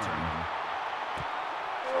kick.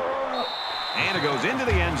 And it goes into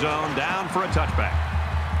the end zone, down for a touchback.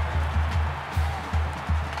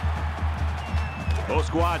 Both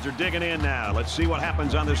squads are digging in now. Let's see what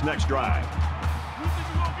happens on this next drive.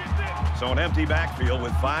 So an empty backfield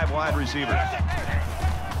with 5 wide receivers.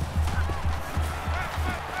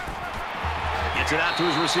 Gets it out to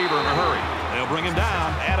his receiver in a hurry. They'll bring him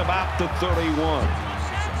down at about the 31.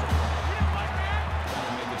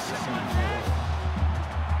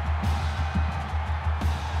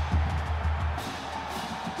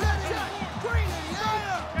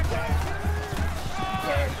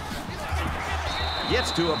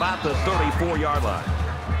 Gets to about the 34-yard line.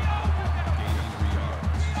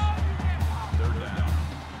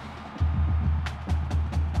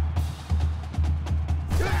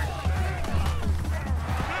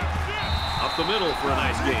 Up the middle for a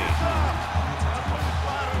nice gain.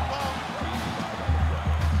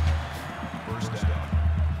 First down.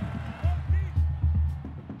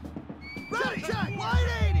 Ready, check, wide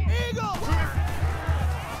 80, Eagle.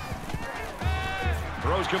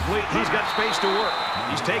 Throws complete. He's got space to work.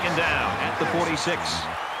 He's taken down at the 46.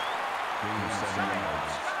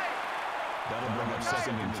 That'll bring up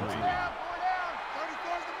 2nd and 3.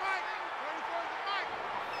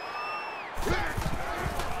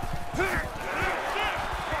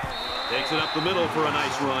 Takes it up the middle for a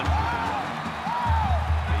nice run.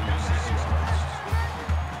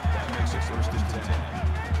 That makes it 1st and 10.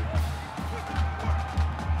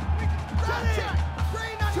 Check,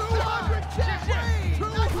 200, check,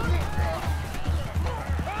 200.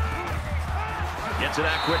 Gets it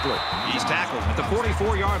out quickly. He's tackled at the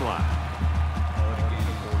 44-yard line.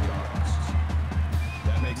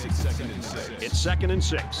 That makes it 2nd and 6. It's 2nd and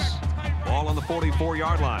 6. Ball on the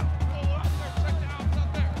 44-yard line.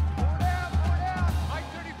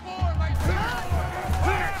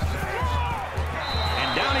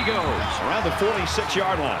 And down he goes around the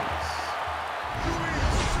 46-yard line.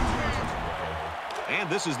 And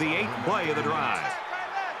this is the 8th play of the drive.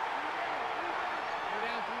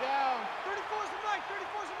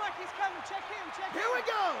 Here we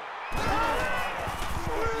go.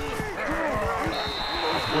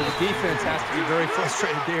 Well, the defense has to be very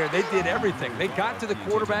frustrated there. They did everything. They got to the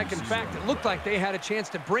quarterback. In fact, it looked like they had a chance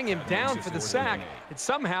to bring him down for the sack, and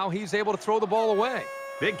somehow he's able to throw the ball away.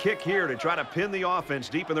 Big kick here to try to pin the offense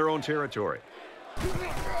deep in their own territory.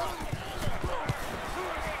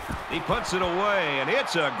 He puts it away, and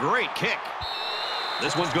it's a great kick.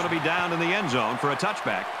 This one's going to be down in the end zone for a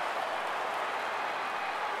touchback.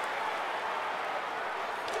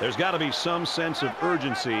 There's got to be some sense of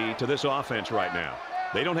urgency to this offense right now.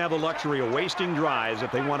 They don't have the luxury of wasting drives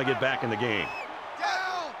if they want to get back in the game.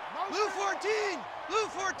 Down. Blue 14. Blue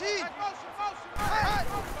 14.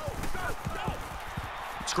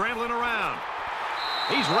 Scrambling around.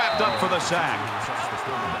 He's wrapped up for the sack.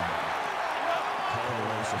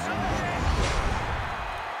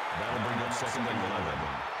 That'll bring up 2nd and 11.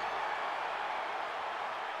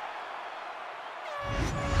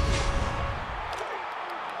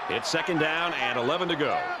 It's 2nd down and 11 to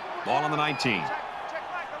go. Ball on the 19.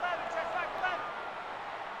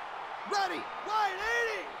 Ready, wide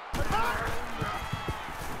 80.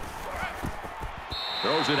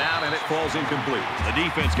 Throws it out, and it falls incomplete. The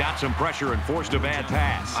defense got some pressure and forced a bad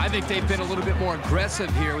pass. I think they've been a little bit more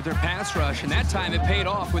aggressive here with their pass rush, and that time it paid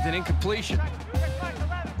off with an incompletion.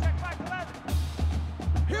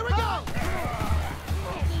 Here we go.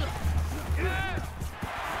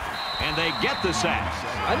 And they get the sack.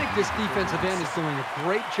 I think this defensive end is doing a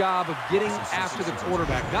great job of getting after the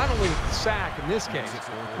quarterback, not only with the sack in this case,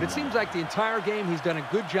 but it seems like the entire game he's done a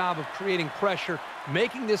good job of creating pressure,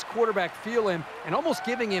 making this quarterback feel him, and almost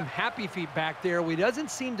giving him happy feet back there where he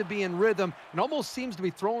doesn't seem to be in rhythm and almost seems to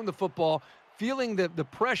be throwing the football, feeling the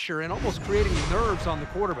pressure and almost creating nerves on the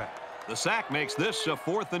quarterback. The sack makes this a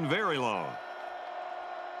 4th and very long.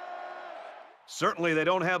 Certainly they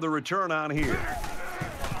don't have the return on here.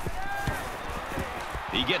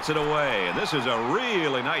 He gets it away, and this is a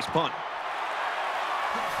really nice punt.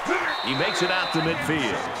 He makes it out to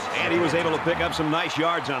midfield, and he was able to pick up some nice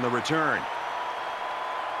yards on the return.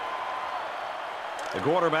 The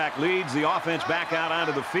quarterback leads the offense back out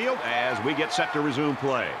onto the field as we get set to resume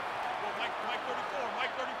play.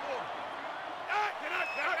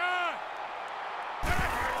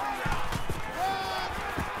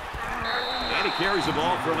 And he carries the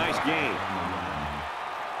ball for a nice gain.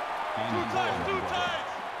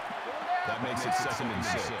 That makes it 2nd and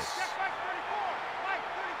 6.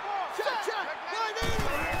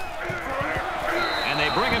 And they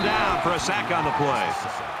bring him down for a sack on the play.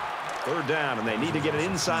 3rd down, and they need to get it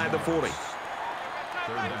inside the 40.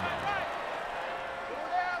 3rd down.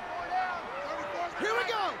 Here we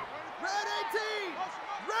go. Red 18.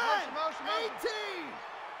 Red 18.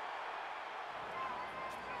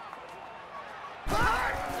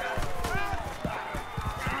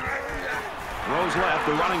 Throws left.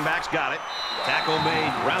 The running back's got it. Tackle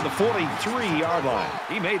made around the 43-yard line.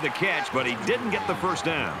 He made the catch, but he didn't get the first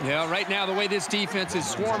down. Yeah, right now, the way this defense is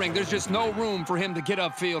swarming, there's just no room for him to get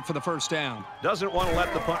upfield for the first down. Doesn't want to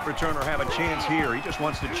let the punt returner have a chance here. He just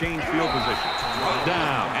wants to change field position.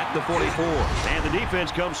 Down at the 44. And the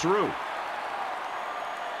defense comes through.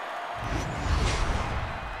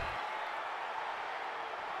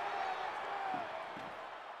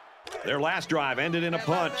 Their last drive ended in a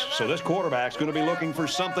punt, so this quarterback's going to be looking for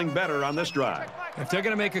something better on this drive. If they're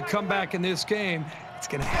going to make a comeback in this game, it's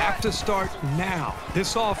going to have to start now.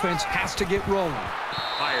 This offense has to get rolling.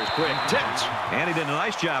 Fires Fires quick. Tipped. And he did a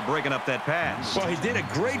nice job breaking up that pass. Well, he did a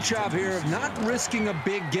great job here of not risking a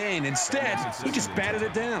big gain. Instead, he just batted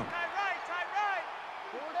it down.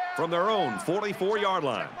 From their own 44-yard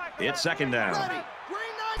line, it's second down.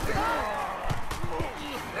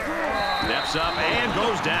 Steps up and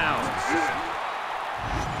goes down.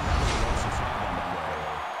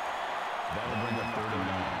 That'll bring up 3rd and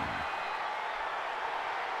 9.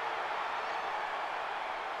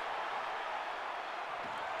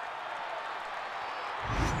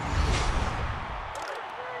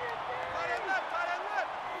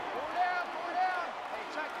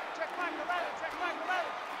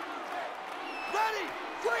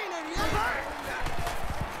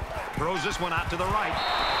 Throws this one out to the right.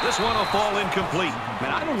 This one will fall incomplete.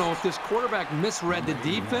 Man, I don't know if this quarterback misread the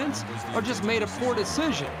defense or just made a poor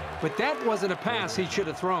decision, but that wasn't a pass he should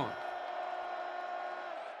have thrown.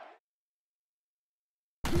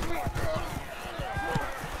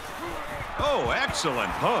 Oh, excellent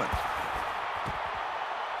punt.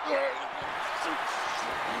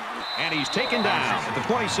 And he's taken down at the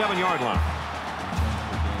 27-yard line.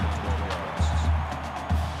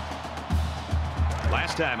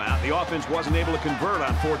 Last time out, the offense wasn't able to convert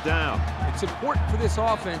on 4th down. It's important for this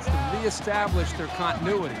offense to reestablish their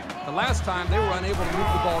continuity. The last time, they were unable to move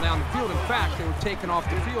the ball down the field. In fact, they were taken off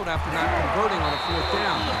the field after not converting on a 4th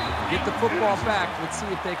down. Get the football back. Let's see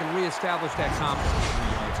if they can reestablish that confidence.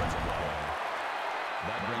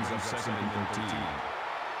 That brings up 2nd and 13.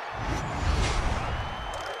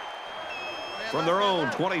 From their own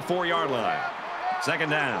 24-yard line, second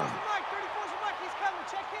down.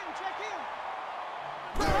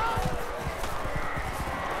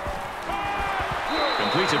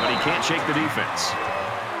 Completes it, but he can't shake the defense.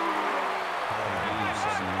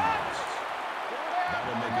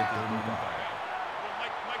 That'll make it 3rd and 5.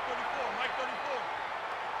 Mike 34, Mike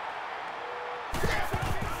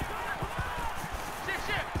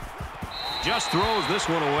 34. Just throws this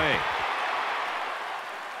one away.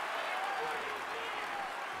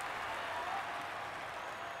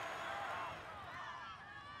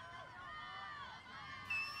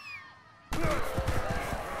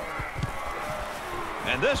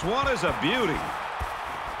 And this one is a beauty.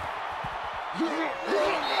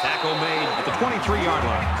 Tackle made at the 23-yard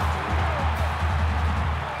line.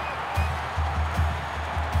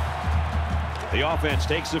 The offense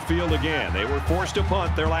takes the field again. They were forced to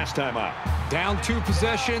punt their last time out. Down 2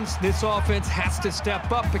 possessions. This offense has to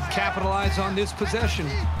step up and capitalize on this possession.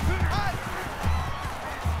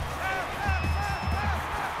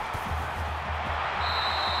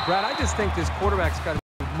 Brad, I just think this quarterback's got a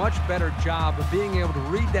much better job of being able to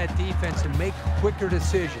read that defense and make quicker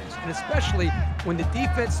decisions. And especially when the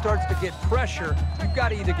defense starts to get pressure, you've got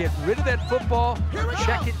to either get rid of that football,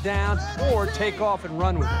 check it down, or take off and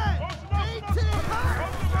run with it.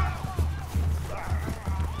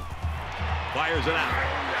 Fires it out.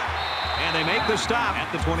 And they make the stop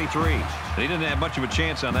at the 23. They didn't have much of a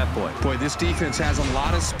chance on that play. Boy, this defense has a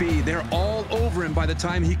lot of speed. They're all over him by the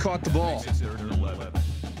time he caught the ball.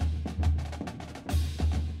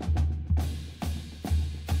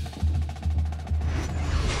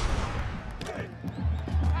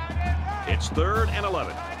 It's 3rd and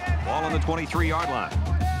 11. Ball on the 23-yard line.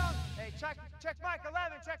 Hey, check Mike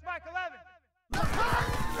 11, check Mike 11.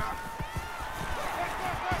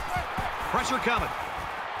 Pressure coming.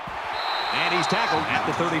 And he's tackled at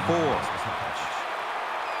the 34.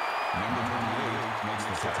 Number 28 makes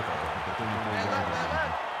the tackle at the 34-yard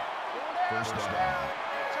line. First down.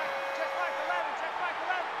 Check Mike 11, check Mike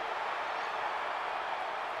 11.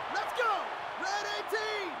 Let's go! Red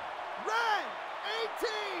 18! Red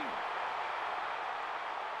 18!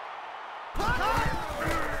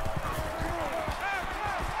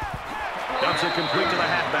 Dumps it complete to the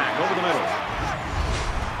halfback over the middle.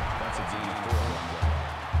 That's a D4 run play.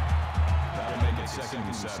 That'll make it 2nd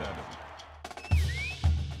and 7.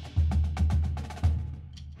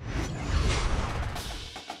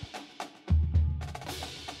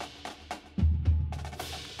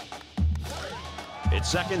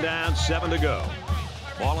 It's 2nd down, 7 to go.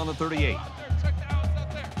 Ball on the 38. Check the outs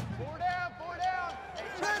out there. 4 down, 4 down.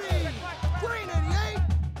 Ready! Green 88!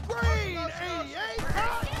 Green 88!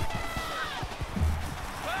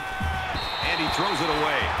 And he throws it away.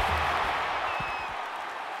 Right.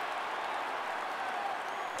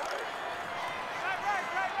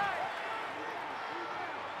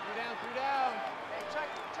 3 down. Hey, check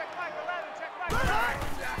Mike 11, check Mike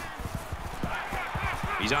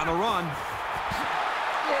 11. He's on the run.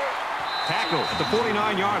 Tackle at the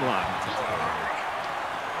 49-yard line.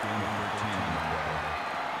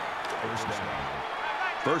 First down.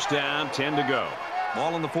 1st down, 10 to go.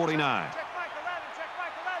 Ball on the 49. Check Mike 11, check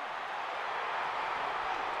Mike 11.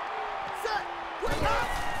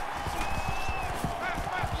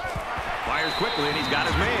 Fires quickly, and he's got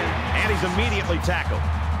his man. And he's immediately tackled.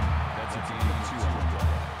 That's a gain of 2 on the play.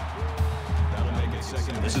 That'll make it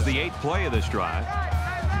second. This is the 8th play of this drive.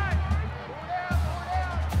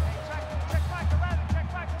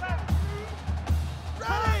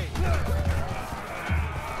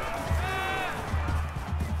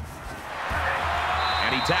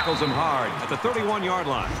 And he tackles him hard at the 31-yard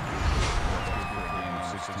line. That's good for a gain of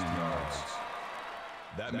 16 yards.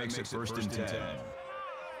 That makes it first and 10.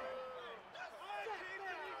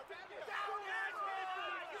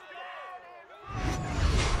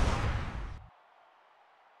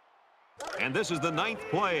 And this is the 9th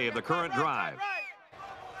play of the current drive.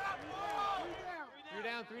 3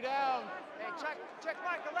 down, 3 down. Hey, check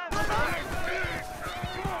Mike 11.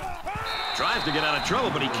 Tries to get out of trouble,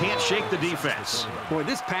 but he can't shake the defense. Boy,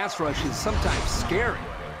 this pass rush is sometimes scary.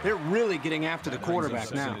 They're really getting after the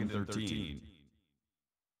quarterback now. 13.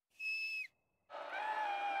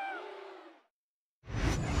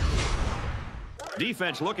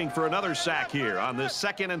 Defense looking for another sack here on this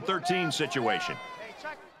 2nd and 13 situation. Hey,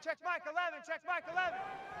 check Mike 11. Check Mike 11.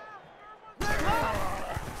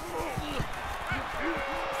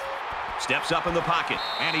 Steps up in the pocket,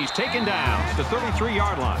 and he's taken down at the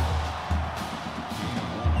 33-yard line.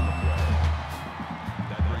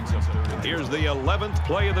 That brings us third and Here's the 11th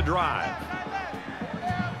play of the drive.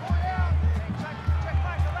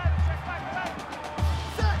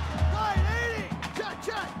 Set. Line 80.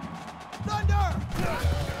 Check. Thunder.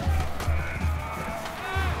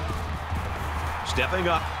 Stepping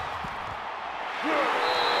up.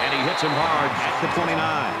 And he hits him hard at the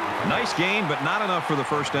 29. Nice gain, but not enough for the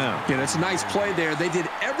first down. Yeah, that's a nice play there. They did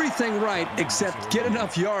everything right except get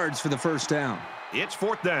enough yards for the first down. It's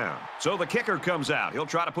 4th down. So the kicker comes out. He'll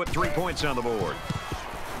try to put 3 points on the board.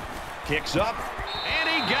 Kicks up, and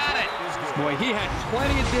he got it. Boy, he had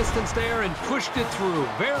plenty of distance there and pushed it through.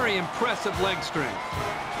 Very impressive leg strength.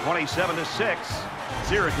 27-6,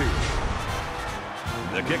 Syracuse.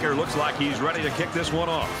 The kicker looks like he's ready to kick this one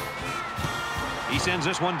off. He sends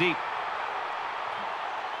this one deep.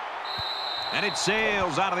 And it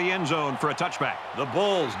sails out of the end zone for a touchback. The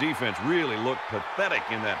Bulls' defense really looked pathetic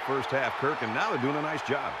in that first half, Kirk, and now they're doing a nice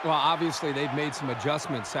job. Well, obviously, they've made some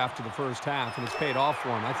adjustments after the first half, and it's paid off for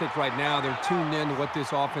them. I think right now they're tuned in to what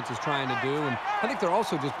this offense is trying to do, and I think they're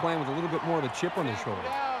also just playing with a little bit more of a chip on their shoulder.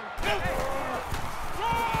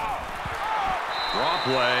 Draw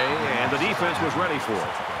play, and the defense was ready for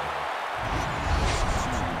it.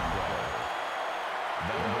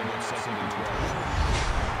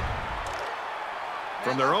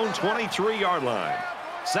 From their own 23-yard line.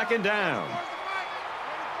 2nd down.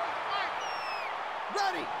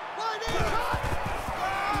 Ready.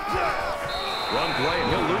 Run play, and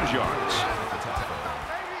he'll lose yards.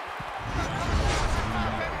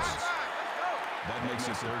 That makes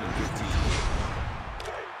it 3rd and 15.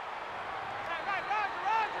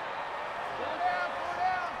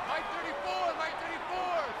 Mike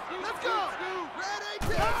 34. Let's go. Ready.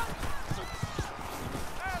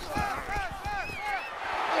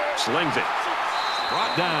 Slings it.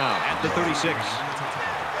 Brought down at the 36.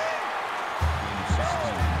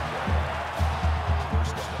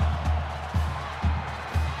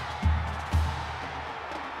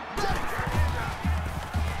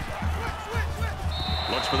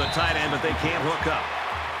 Looks for the tight end, but they can't hook up.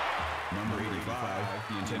 Number 85,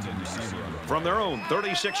 the intended receiver. From their own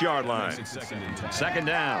 36-yard line. 2nd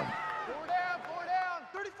down. 4 down.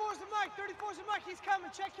 34's the Mike. He's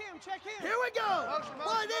coming. Check him. Here we go.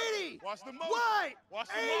 180. Watch the motion. Wide. Watch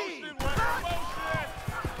the 80. motion. Watch the motion.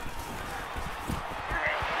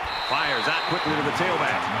 Fires out quickly to the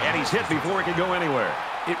tailback, and he's hit before he can go anywhere.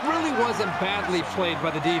 It really wasn't badly played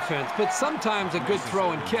by the defense, but sometimes a good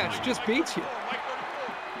throw and catch just beats you.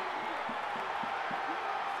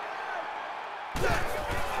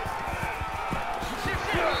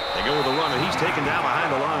 They go with the run, and he's taken down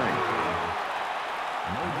behind the line.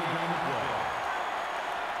 No gain on the play.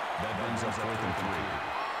 That brings us 4th and 3.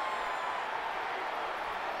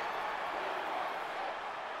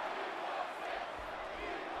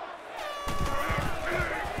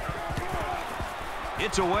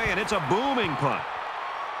 It's away, and it's a booming punt.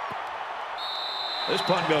 This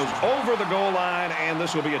punt goes over the goal line, and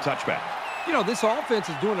this will be a touchback. You know, this offense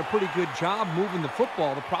is doing a pretty good job moving the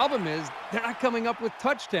football. The problem is they're not coming up with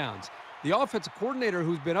touchdowns. The offensive coordinator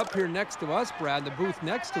who's been up here next to us, Brad, in the booth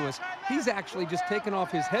next to us, he's actually just taken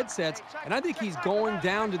off his headsets, and I think he's going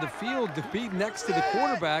down to the field to be next to the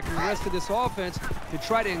quarterback and the rest of this offense to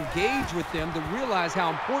try to engage with them, to realize how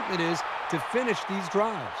important it is to finish these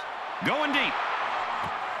drives. Going deep.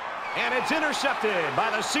 And it's intercepted by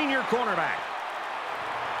the senior cornerback.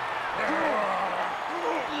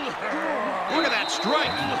 Look at that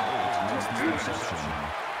strike.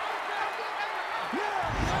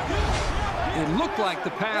 It looked like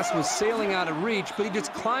the pass was sailing out of reach, but he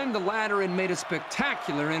just climbed the ladder and made a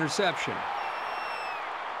spectacular interception.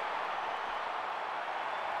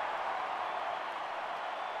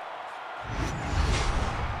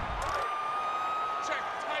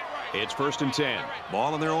 It's 1st and 10.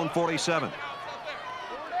 Ball on their own 47.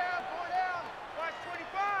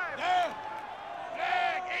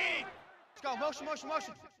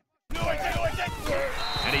 Motion.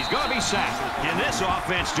 And he's going to be sacked. Can this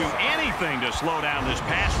offense do anything to slow down this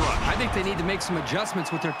pass rush? I think they need to make some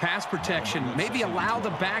adjustments with their pass protection. Maybe allow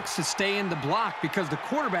the backs to stay in the block because the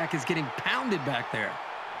quarterback is getting pounded back there.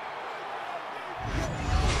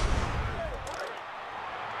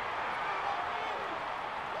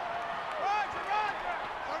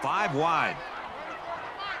 Five wide.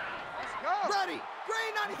 Ready.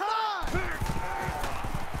 Green 95.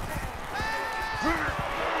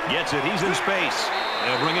 Gets it. He's in space.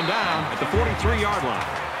 They'll bring him down at the 43-yard line.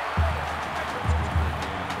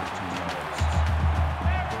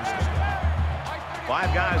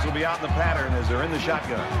 Five guys will be out in the pattern as they're in the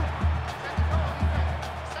shotgun.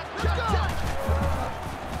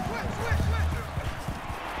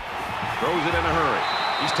 Throws it in a hurry.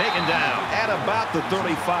 He's taken down at about the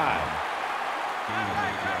 35.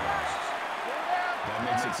 That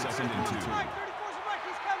makes it 2nd and 2.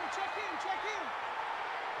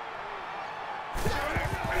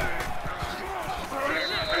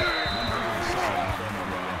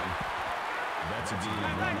 That's a D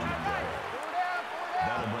and 1 on the play.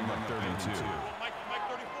 That'll bring up 3rd and 2. Mike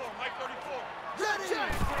 34.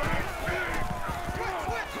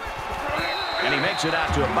 And he makes it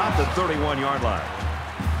out to about the 31-yard line.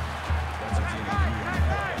 That's a D and 3 on the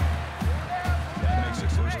play. That makes it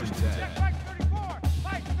 1st and 10.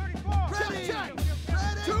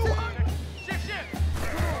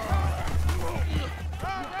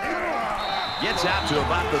 Gets out to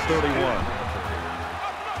about the 31.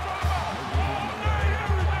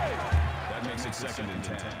 That makes it 2nd and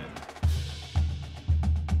 10.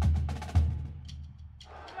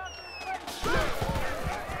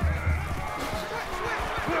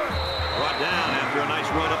 Brought down after a nice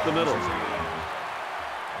run up the middle.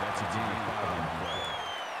 That's a D and 5 on the play.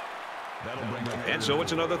 That'll bring up. And so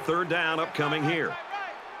it's another 3rd down upcoming here.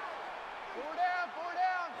 Four down.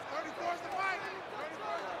 34's the Mike.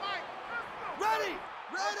 Ready.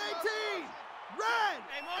 Red 18. Red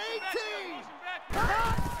 18.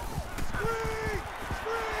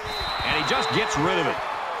 And he just gets rid of it.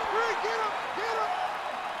 Get him.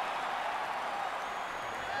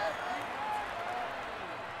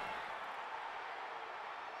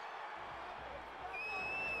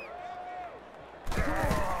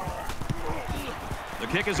 The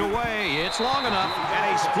kick is away. It's long enough,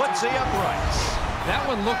 and he splits the uprights. That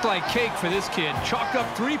one looked like cake for this kid. Chalked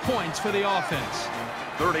up 3 points for the offense.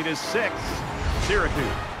 30-6,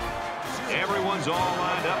 Syracuse. Everyone's all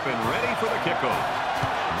lined up and ready for the kickoff.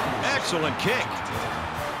 Excellent kick.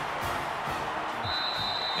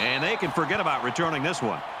 And they can forget about returning this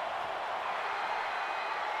one.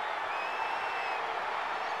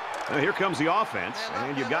 Now here comes the offense,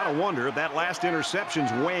 and you've got to wonder if that last interception's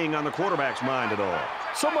weighing on the quarterback's mind at all.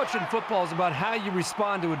 So much in football is about how you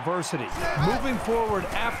respond to adversity. Moving forward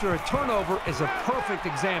after a turnover is a perfect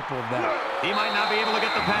example of that. He might not be able to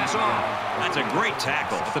get the pass off. That's a great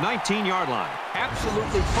tackle at the 19-yard line.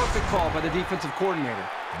 Absolutely perfect call by the defensive coordinator.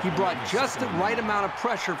 He brought just the right amount of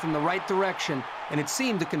pressure from the right direction, and it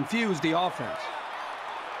seemed to confuse the offense.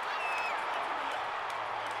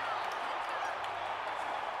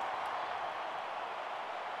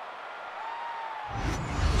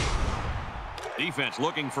 Defense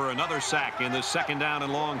looking for another sack in this 2nd down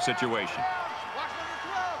and long situation.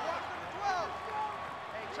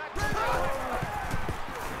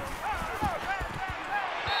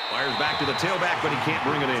 Fires back to the tailback, but he can't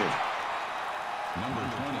bring it in. Number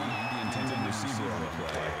 20, the intended receiver on the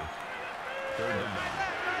play. 3rd down.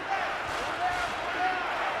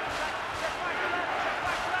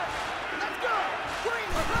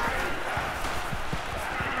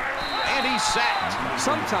 And he's sacked.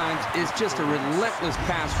 Sometimes it's just a relentless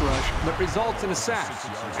pass rush that results in a sack.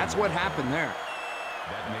 That's what happened there.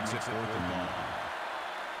 That makes it 4th and 1.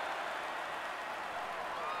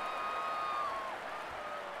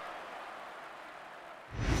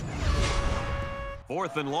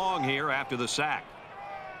 Fourth and long here after the sack.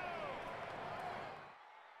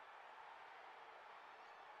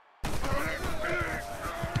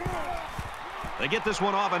 They get this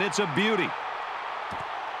one off, and it's a beauty.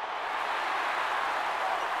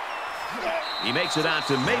 He makes it out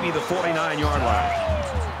to maybe the 49-yard line.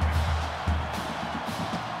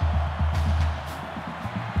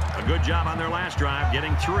 A good job on their last drive,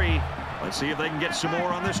 getting 3. Let's see if they can get some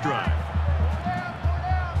more on this drive.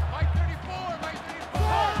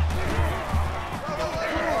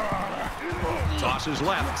 Tosses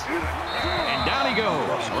left. And down he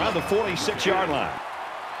goes around the 46-yard line.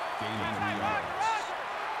 Gain of 3 yards.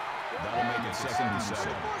 That'll make it 2nd and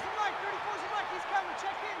 7.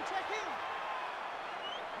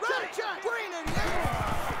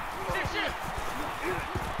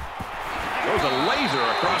 Goes a laser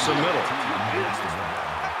across the middle.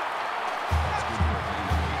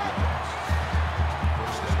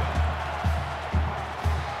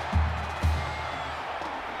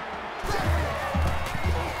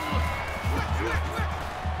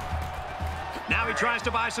 Now he tries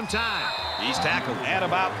to buy some time. He's tackled at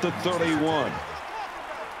about the 31.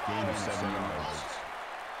 Gain of 7 yards.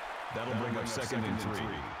 That'll bring up 2nd and 3.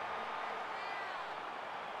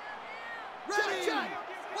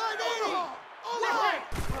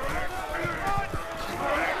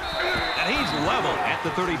 And he's level at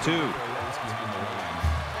the 32.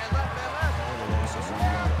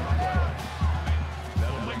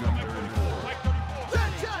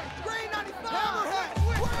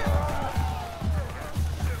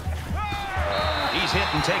 He's hit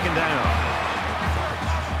and taken down.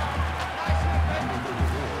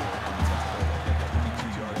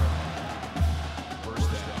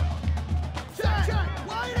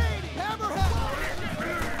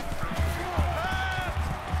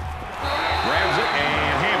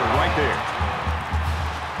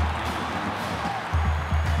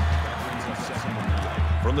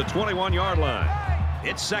 From the 21-yard line,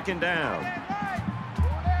 it's 2nd down.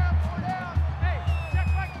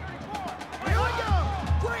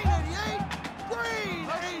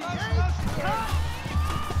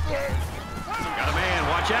 Got a man,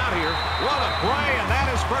 watch out here. What a play, and that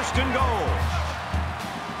is 1st and goal.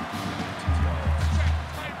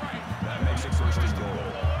 That makes it 1st and goal.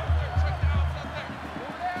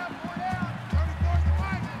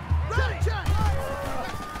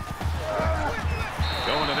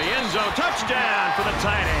 Going to the end zone, touchdown for the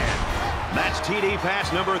tight end. That's TD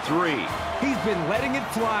pass number 3. He's been letting it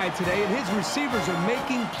fly today, and his receivers are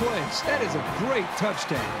making plays. That is a great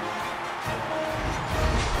touchdown.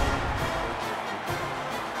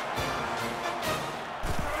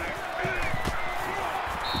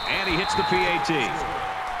 And he hits the PAT.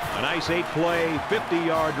 A nice 8-play,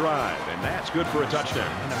 50-yard drive, and that's good for a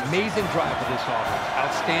touchdown. An amazing drive for this offense.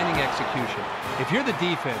 Outstanding execution. If you're the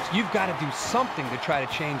defense, you've got to do something to try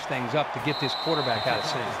to change things up to get this quarterback out of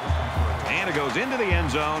sync. And it goes into the end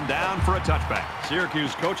zone, down for a touchback.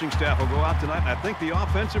 Syracuse coaching staff will go out tonight, and I think the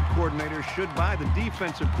offensive coordinator should buy the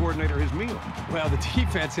defensive coordinator his meal. Well, the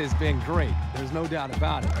defense has been great. There's no doubt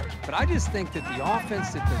about it. But I just think that the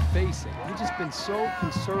offense that they're facing, they've just been so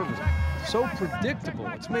conservative, so predictable.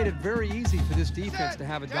 It's made it very easy for this defense to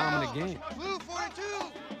have a dominant game. Blue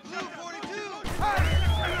 42! Blue 42!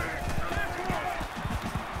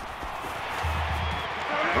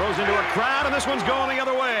 Throws into a crowd, and this one's going the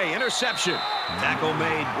other way. Interception. Tackle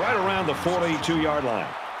made right around the 42-yard line.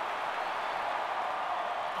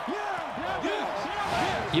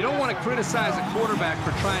 You don't want to criticize a quarterback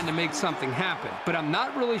for trying to make something happen, but I'm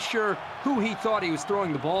not really sure who he thought he was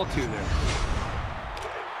throwing the ball to there.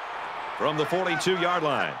 From the 42-yard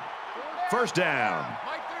line. 1st down.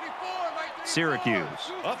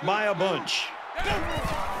 Syracuse up by a bunch.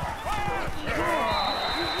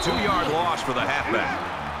 2-yard loss for the halfback.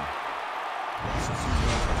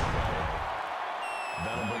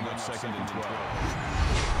 That'll bring up 2nd and 12.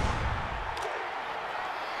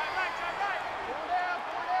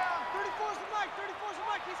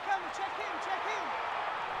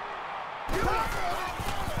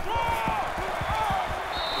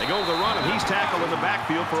 They go to the run, and he's tackled in the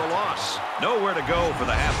backfield for a loss. Nowhere to go for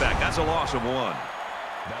the halfback. That's a loss of 1.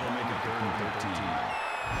 That'll make it 3rd and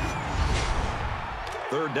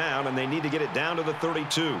 13. 3rd down, and they need to get it down to the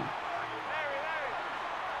 32.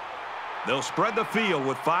 They'll spread the field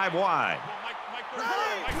with 5 wide.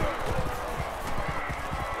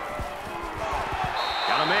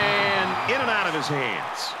 Got a man in and out of his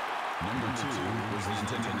hands. Number 2 was the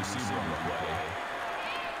intended receiver on the play.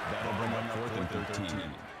 That'll bring up 4th and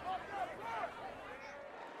 13.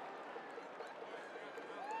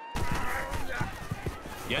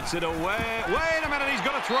 Gets it away. Wait a minute, he's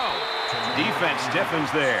going to throw. Defense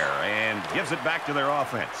stiffens there and gives it back to their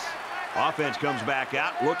offense. Offense comes back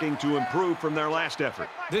out looking to improve from their last effort.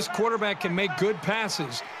 This quarterback can make good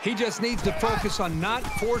passes. He just needs to focus on not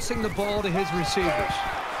forcing the ball to his receivers.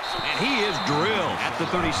 And he is drilled at the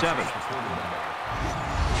 37.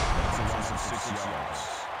 That's a loss of 6 yards.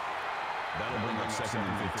 That'll bring up 2nd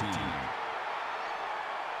and 15.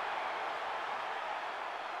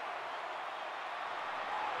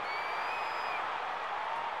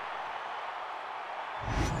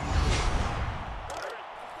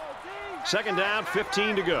 Second down,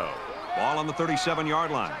 15 to go. Ball on the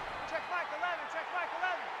 37-yard line. Check back 11, check back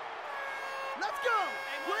 11. Let's go.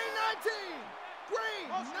 Green 19. Green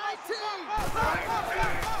 19.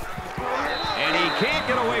 And he can't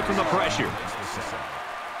get away from the pressure.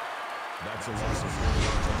 That's a loss of 4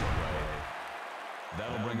 yards on the play.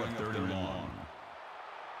 That'll bring up 3rd and long.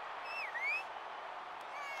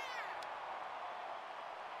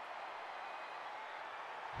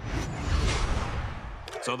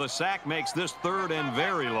 So the sack makes this 3rd and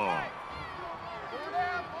very long. 4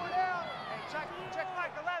 down, 4 down. Hey, check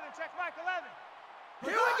back 11, check back 11.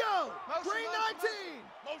 Here we go. Motion, Green motion,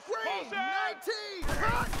 19. Green 19.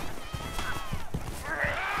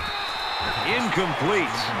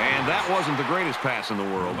 Incomplete. And that wasn't the greatest pass in the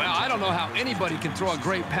world. Well, I don't know how anybody can throw a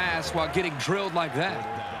great pass while getting drilled like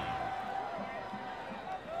that.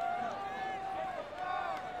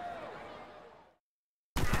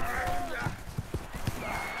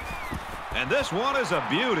 And this one is a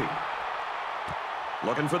beauty.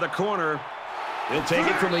 Looking for the corner. He'll take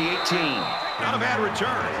it from the 18. Not a bad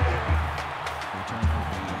return.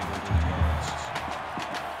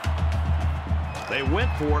 They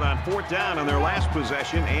went for it on 4th down on their last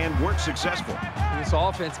possession and weren't successful. This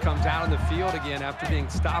offense comes out on the field again after being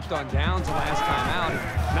stopped on downs the last time out. And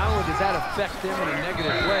not only does that affect them in a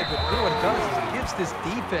negative way, but you know what it does is it gives this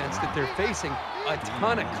defense that they're facing a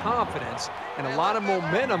ton of confidence and a lot of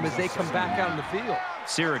momentum as they come back out on the field.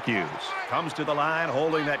 Syracuse comes to the line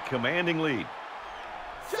holding that commanding lead.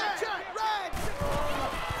 Check, red.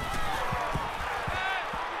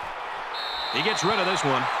 He gets rid of this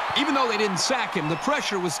one. Even though they didn't sack him, the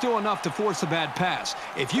pressure was still enough to force a bad pass.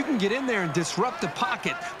 If you can get in there and disrupt the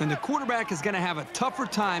pocket, then the quarterback is going to have a tougher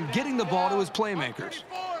time getting the ball to his playmakers.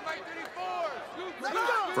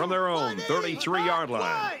 From their own 33-yard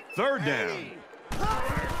line. 3rd down.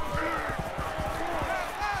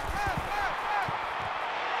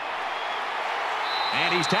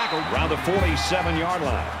 And he's tackled around the 47-yard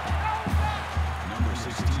line. Number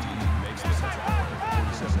 16 makes this at the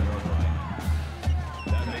 47-yard line.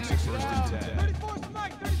 That makes it 1st and 10. 34's the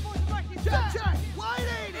mic, 34's the mic. He's Check, check. Wide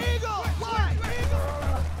eight. Eagle. Wide.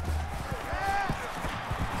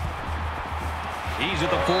 He's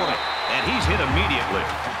at the 40, and he's hit immediately.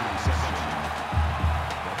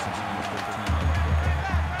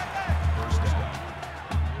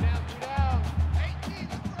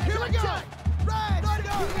 Here we go. Red.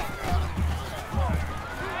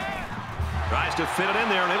 Tries to fit it in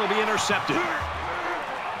there, and it'll be intercepted.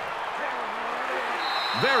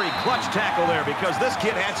 Very clutch tackle there because this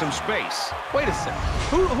kid had some space. Wait a second.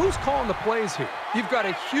 Who's calling the plays here? You've got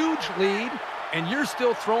a huge lead, and you're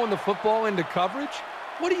still throwing the football into coverage?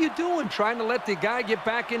 What are you doing, trying to let the guy get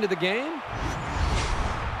back into the game?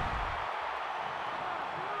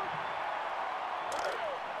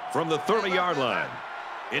 From the 30-yard line,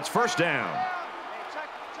 it's 1st down.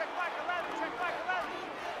 check back 11, check back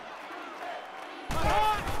 11.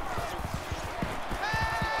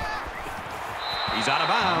 He's out of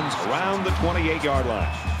bounds around the 28-yard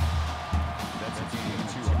line. That's a gain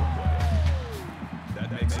of 2 on the play.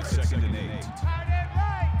 That makes it 2nd and 8. Tight end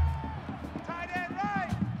right. Tight end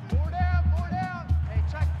right. 4 down, 4 down. Hey,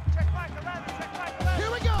 check back 11, check back 11.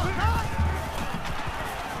 Here we go.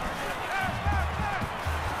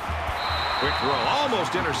 Quick throw,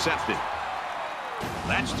 almost intercepted.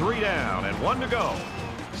 That's 3 down and 1 to go.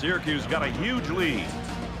 Syracuse got a huge lead.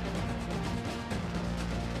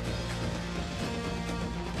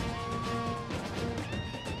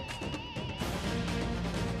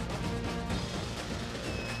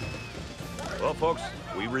 Well, folks,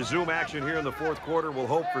 we resume action here in the 4th quarter. We'll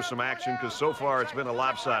hope for some action because so far it's been a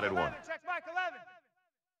lopsided one. Check back 11.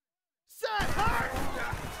 Set.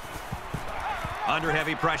 Under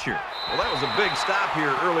heavy pressure. Well, that was a big stop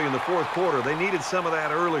here early in the 4th quarter. They needed some of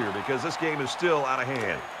that earlier because this game is still out of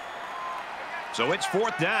hand. So it's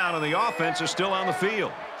 4th down, and the offense is still on the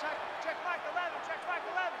field. Check back 11, check back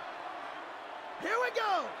 11. Here we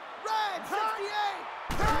go. Red 68.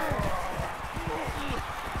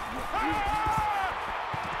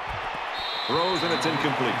 Throws, and it's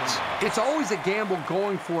incomplete. It's always a gamble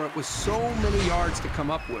going for it with so many yards to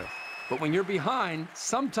come up with. But when you're behind,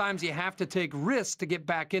 sometimes you have to take risks to get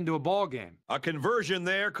back into a ball game. A conversion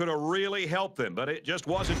there could have really helped them, but it just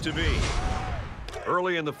wasn't to be.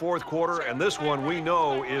 early in the fourth quarter, and this one we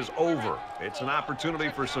know is over. It's an opportunity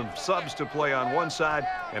for some subs to play on one side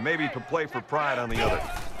and maybe to play for pride on the other.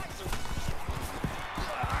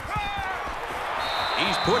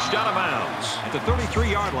 He's pushed out of bounds at the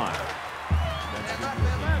 33-yard line.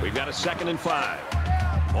 We've got a 2nd and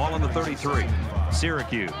 5. Ball on the 33.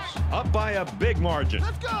 Syracuse up by a big margin.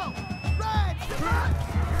 Let's go! Red!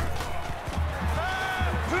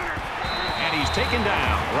 And he's taken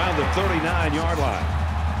down around the 39-yard line.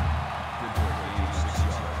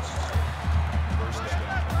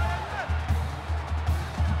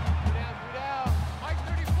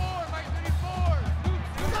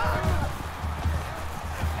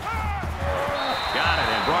 Got it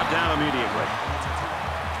and brought down immediately.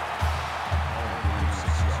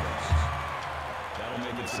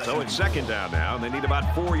 So it's 2nd down now, and they need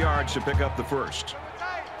about 4 yards to pick up the first.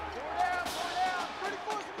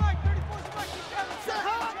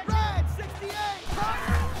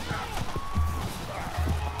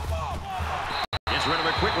 Gets rid of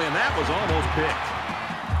it quickly, and that was almost picked.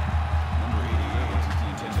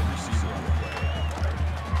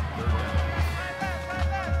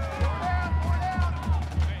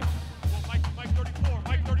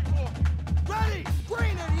 Ready!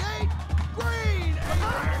 Green 88! Green!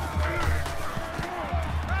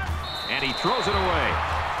 And he throws it away.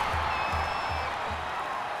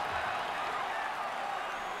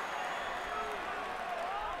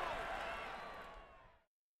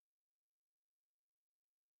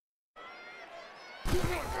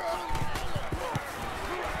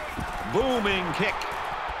 Booming kick.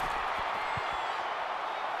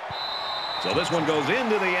 So this one goes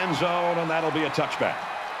into the end zone, and that'll be a touchback.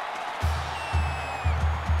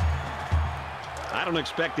 I don't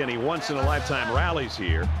expect any once-in-a-lifetime rallies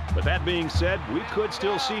here, but that being said, we could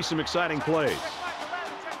still see some exciting plays.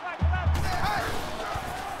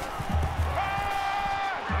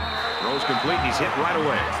 Throws complete, and he's hit right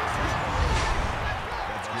away.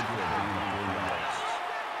 That's good for a gain of 4 yards.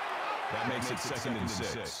 That makes it 2nd and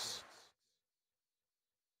 6.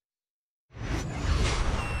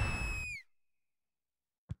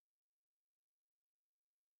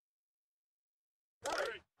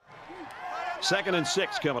 Second and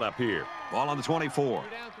 6 coming up here. Ball on the 24.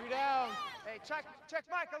 3 down. Hey, check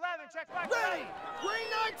Mike 11. Check Mike 11. Ready! Green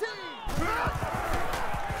 19!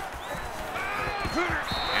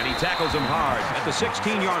 And he tackles him hard at the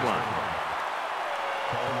 16-yard line.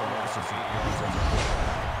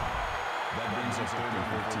 That brings us 3rd and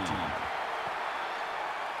 14.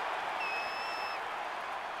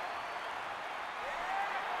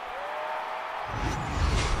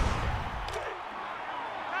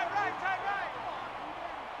 Tight right.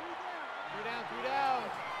 3 down.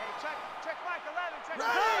 Hey, check Mike 11. Check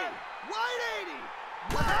Mike 11. Ready! White 80!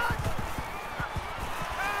 What?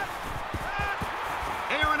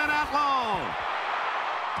 Aaron and out long.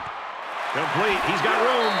 Complete. He's got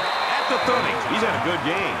room at the 30. He's had a good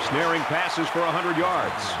game, snaring passes for 100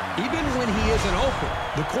 yards. Even when he isn't open,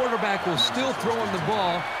 the quarterback will still throw him the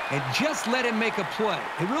ball and just let him make a play.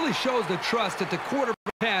 It really shows the trust that the quarterback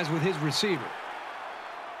has with his receiver.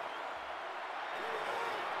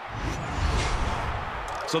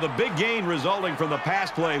 So the big gain resulting from the pass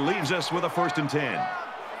play leaves us with a 1st and 10. Hey,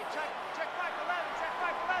 check Mike 11. Check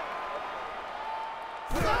Mike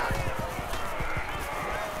 11.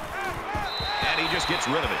 And he just gets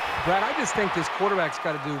rid of it. Brad, I just think this quarterback's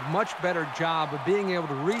got to do a much better job of being able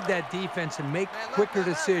to read that defense and make quicker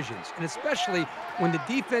decisions. And especially when the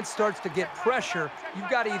defense starts to get pressure, you've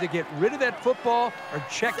got to either get rid of that football or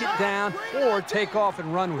check it down or take off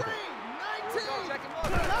and run with it.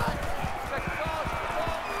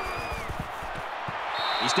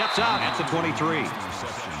 He steps out at the 23.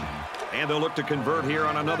 And they'll look to convert here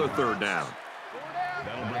on another 3rd down.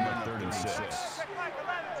 That'll bring up 3rd and 6. Check Mike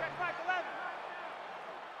 11. Check Mike 11.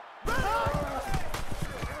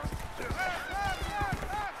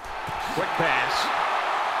 Quick pass.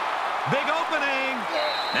 Big opening.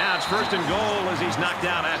 Now it's 1st and goal as he's knocked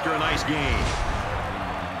out after a nice gain.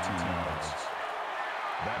 19 yards.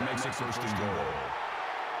 That makes it 1st and goal.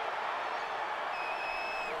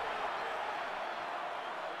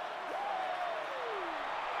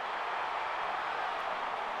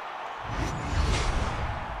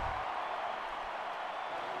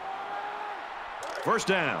 First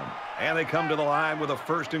down, and they come to the line with a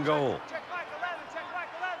 1st and goal. Check Mike 11. Check Mike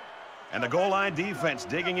 11. And the goal line defense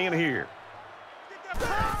digging in here.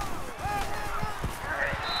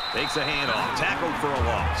 Takes a handoff, tackled for a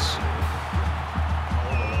loss.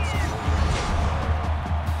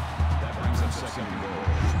 That brings up 2nd and goal.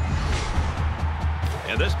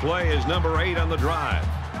 And this play is number 8 on the drive.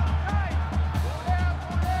 Hey,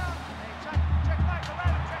 check Mike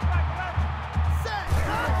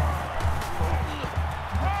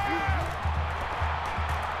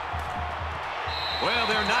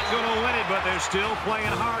they're not going to win it, but they're still playing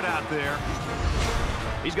hard out there.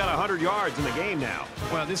 He's got 100 yards in the game now.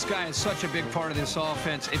 Well, this guy is such a big part of this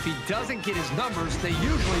offense. If he doesn't get his numbers, they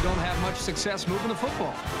usually don't have much success moving the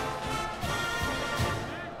football.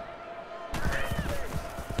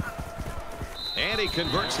 And he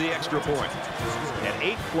converts the extra point. An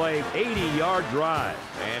 8-play, 80-yard drive.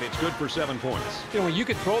 And it's good for 7 points. You know, when you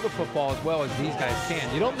can throw the football as well as these guys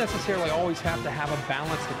can, you don't necessarily always have to have a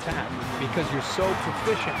balanced attack because you're so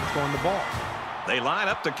proficient at throwing the ball. They line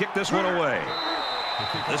up to kick this one away.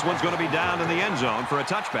 This one's going to be down in the end zone for a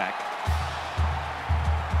touchback.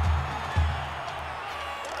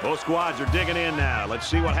 Both squads are digging in now. Let's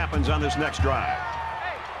see what happens on this next drive.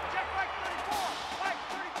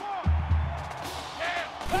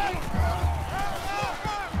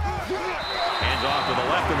 Hands off to the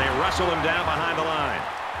left, and they wrestle him down behind the line.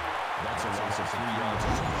 That's a loss of 3 yards.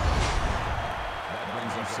 That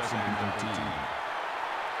brings up 2nd and 13.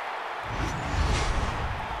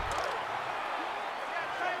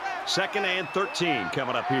 Second and 13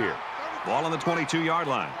 coming up here. Ball on the 22-yard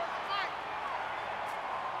line.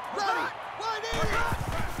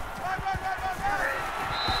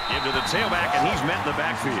 Give to the tailback, and he's met in the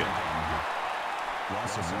backfield.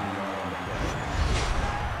 Loss of 1 yard on the play.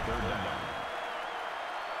 3rd down.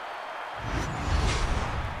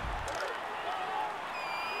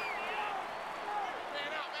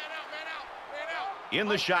 In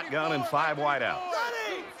the shotgun and 5 wide out.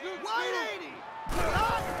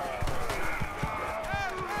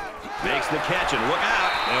 Makes the catch, and look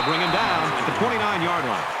out. They'll bring him down at the 29-yard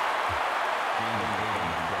line.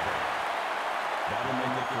 That'll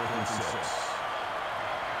make it 4th and 6.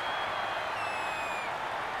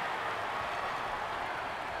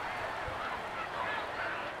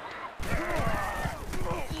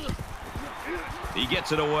 He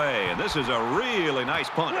gets it away, and this is a really nice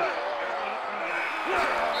punt.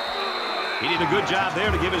 He did a good job there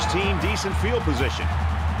to give his team decent field position.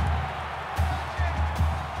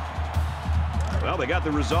 Well, they got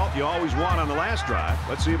the result you always want on the last drive.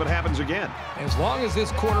 Let's see if it happens again. As long as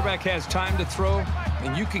this quarterback has time to throw,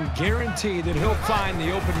 then you can guarantee that he'll find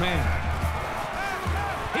the open man.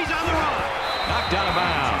 He's on the run. Knocked out of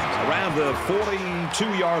bounds around the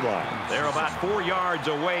 42-yard line. They're about 4 yards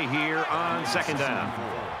away here on 2nd down.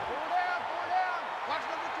 Watch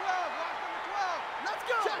number 12. Let's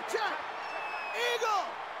go. Check. Eagle.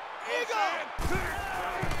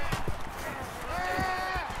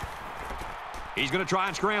 He's going to try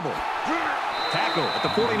and scramble. Tackle at the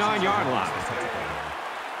 49-yard line.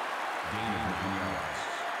 Gain of 9 yards.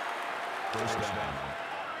 1st down.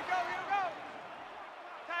 Here we go.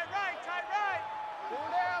 Tight right. 4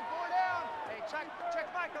 down. Hey, check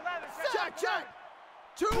Mike 11. Check.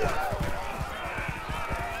 2.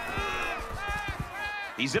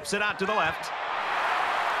 He zips it out to the left.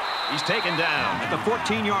 He's taken down at the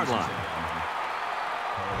 14-yard line.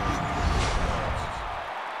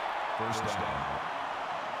 1st down.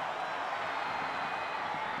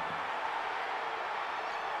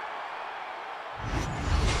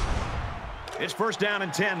 It's 1st down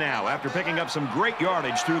and 10 now after picking up some great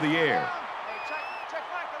yardage through the air. Hey, check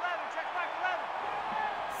Mike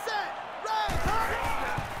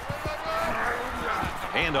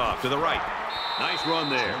 11. Handoff to the right. Nice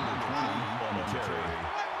run there. On the carry.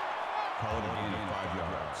 Call it a gain of 5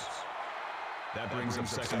 yards. That brings him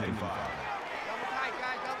 2nd and 5. Double tight,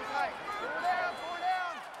 guys. 4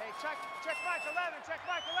 down. Hey, check Mike 11.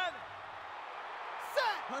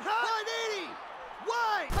 Set. 180.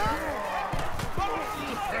 Wide.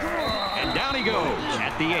 And down he goes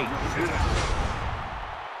at the 8.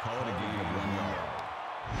 Call it a gain of 1 yard.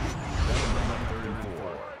 That'll bring up 3rd and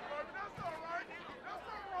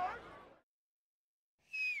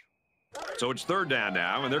 4. So it's 3rd down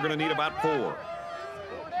now, and they're going to need about 4. 4 down.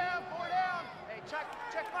 Hey, check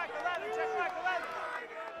Mike 11.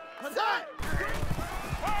 Set.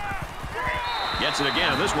 Gets it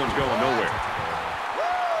again. This one's going nowhere.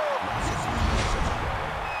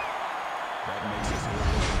 That makes it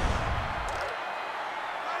 4th.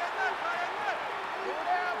 4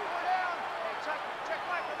 down. Hey, check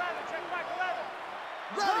Mike 11.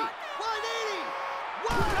 Ready. 180.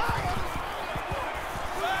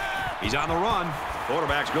 He's on the run.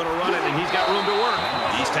 Quarterback's going to run it, and he's got room to work.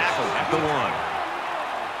 He's tackled at the 1.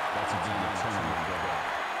 That's a gain of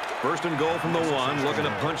 10. 1st and goal from the 1, looking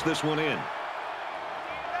to punch this one in.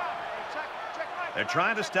 They're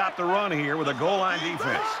trying to stop the run here with a goal line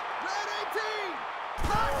defense.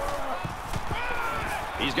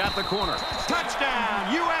 He's got the corner.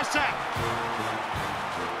 Touchdown, USF!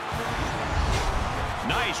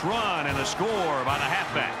 Nice Nice run and a score by the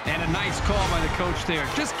halfback. And a nice call by the coach there.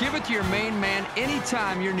 Just give it to your main man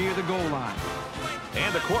anytime you're near the goal line.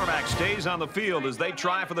 And the quarterback stays on the field as they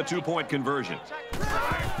try for the two-point conversion.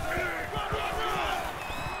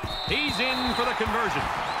 He's in for the conversion.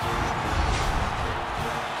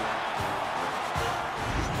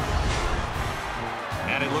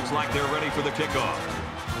 And it looks like they're ready for the kickoff.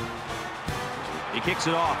 He kicks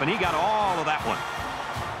it off, and he got all of that one.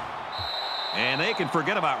 And they can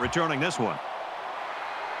forget about returning this one.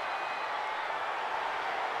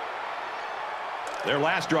 Their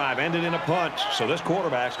last drive ended in a punt, so this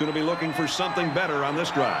quarterback's going to be looking for something better on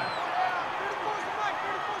this drive.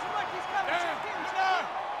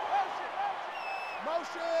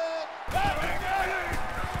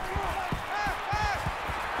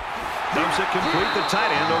 Dumps it complete, the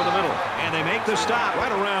tight end over the middle. And they make the stop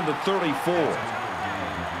right around the 34.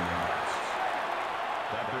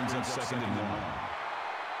 That brings up second and 1.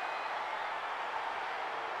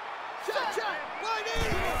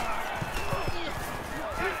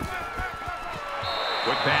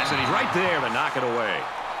 Quick pass, and he's right there to knock it away.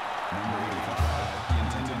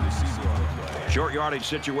 Short yardage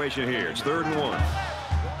situation here. It's 3rd and 1.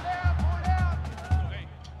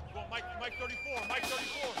 Mike 34, Mike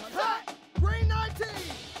 34. Green 19.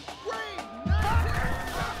 Green 19.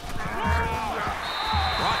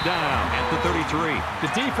 Brought down at the 33. The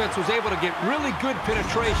defense was able to get really good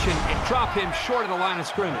penetration and drop him short of the line of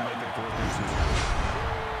scrimmage.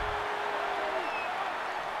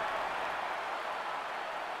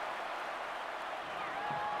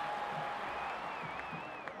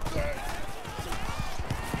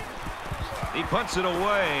 He punts it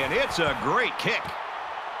away, and it's a great kick.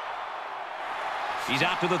 He's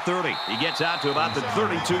out to the 30. He gets out to about the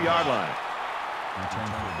 32-yard line.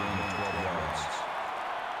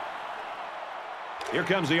 Here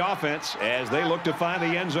comes the offense as they look to find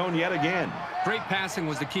the end zone yet again. Great passing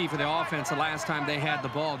was the key for the offense the last time they had the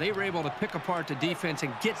ball. They were able to pick apart the defense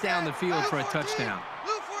and get down the field for a touchdown.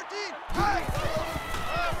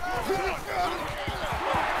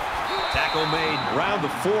 Tackle made around the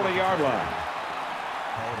 40-yard line.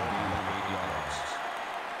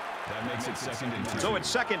 That makes it 2nd and 2. So it's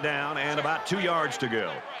 2nd down and about 2 yards to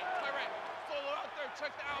go.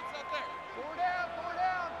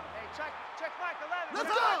 Let's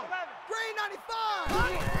go! Green 95!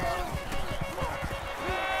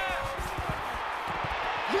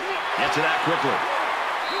 Gets it out quickly.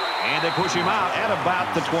 And they push him out at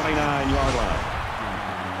about the 29-yard line.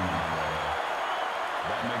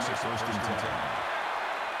 That makes it 1st and 10.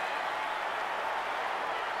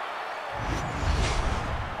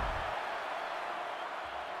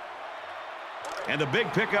 And the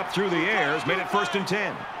big pickup through the air has made it 1st and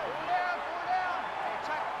 10.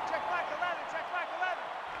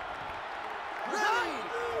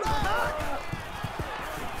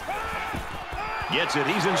 Gets it.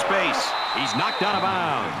 He's in space. He's knocked out of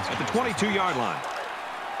bounds at the 22-yard line.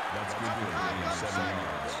 That's good for a gain of 7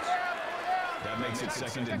 yards. That makes it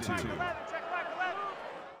 2nd and 2.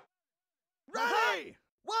 Ready!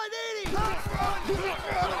 180!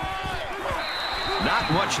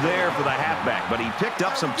 Not much there for the halfback, but he picked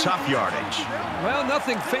up some tough yardage. Well,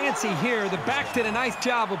 nothing fancy here. The back did a nice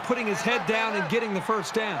job of putting his head down and getting the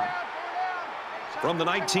first down. From the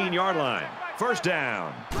 19-yard line, 1st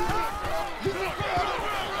down.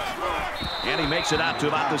 And he makes it out to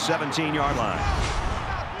about the 17-yard line.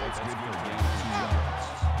 That's good for a gain of 2 yards.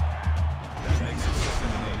 That makes it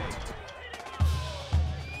 2nd and 8.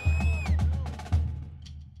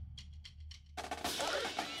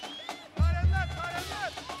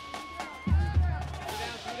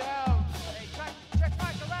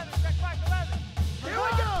 Here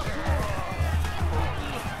we go!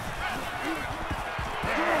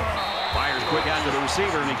 Fires quick out to the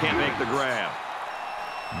receiver, and he can't make the grab.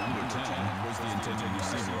 Number 10 was the intended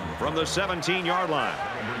receiver. From the 17-yard line,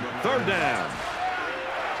 3rd down.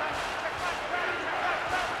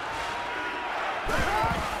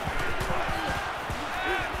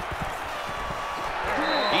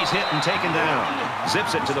 He's hit and taken down.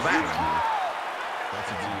 Zips it to the back. That's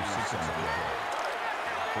a gain of 6 on the play.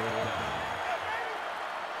 4th down.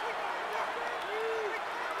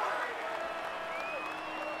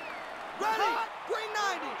 Ready! Green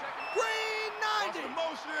 90! Green 90!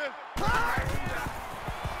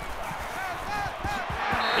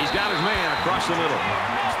 He's got his man across the middle.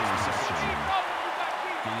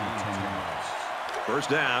 Gain of 10 yards. 1st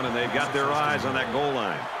down, and they've got their eyes on that goal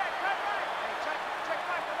line.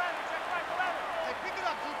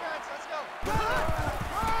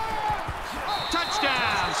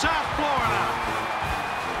 Touchdown, South Florida.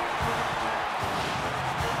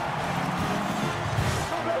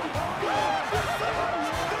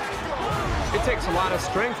 It takes a lot of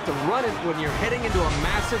strength to run it when you're heading into a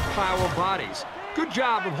massive pile of bodies. Good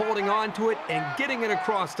job of holding on to it and getting it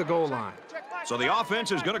across the goal line. So the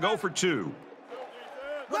offense is going to go for 2.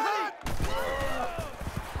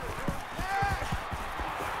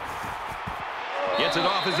 Gets it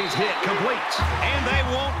off as he's hit. Complete. And they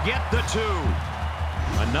won't get the 2.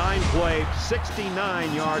 A 9-play,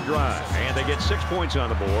 69-yard drive. And they get 6 points on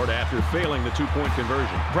the board after failing the 2-point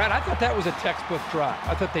conversion. Brad, I thought that was a textbook drive.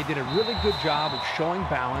 I thought they did a really good job of showing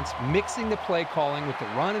balance, mixing the play calling with the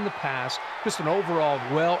run and the pass. Just an overall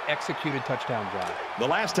well-executed touchdown drive. The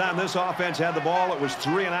last time this offense had the ball, it was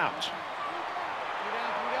 3 and out.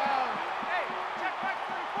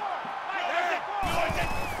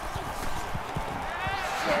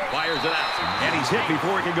 Fires it out. And he's hit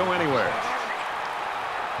before he can go anywhere.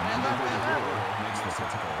 Makes the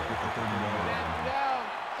tackle at the 30-yard line.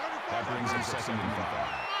 That brings him 2nd and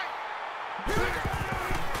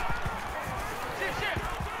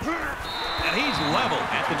 5. And he's level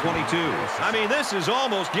at the 22. I mean, this is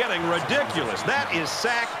almost getting ridiculous. That is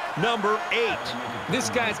sack number 8. This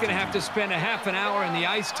guy's going to have to spend a half an hour in the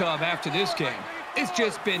ice tub after this game. It's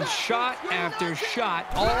just been shot after shot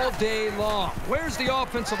all day long. Where's the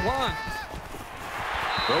offensive line?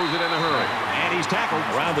 Throws it in a hurry. And he's tackled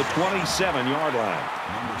around the 27-yard line.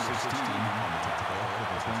 Number 16 on the tackle at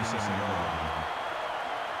the 27-yard line.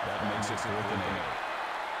 That makes it 4th and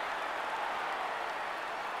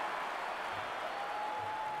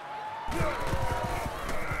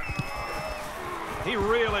 8. He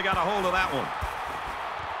really got a hold of that one.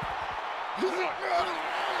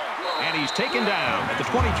 And he's taken down at the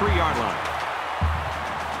 23-yard line.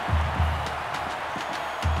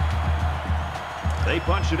 They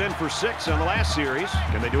punched it in for 6 on the last series.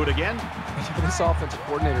 Can they do it again? This offensive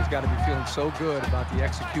coordinator's got to be feeling so good about the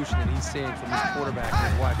execution that he's seeing from his quarterback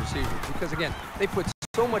and his wide receivers. Because, again, they put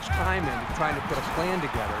so much time into trying to put a plan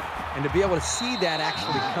together. And to be able to see that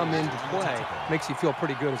actually come into play makes you feel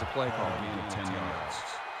pretty good as a play caller. 10 yards.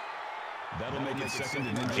 That'll make it 2nd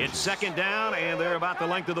and inches. It's 2nd down, and they're about the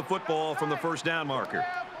length of the football from the first down marker.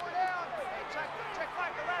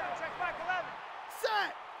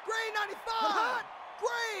 Set. Green 95.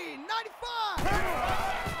 Green 95.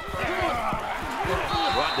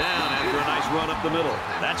 Brought down after a nice run up the middle.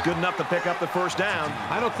 That's good enough to pick up the first down.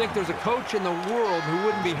 I don't think there's a coach in the world who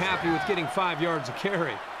wouldn't be happy with getting 5 yards a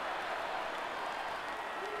carry.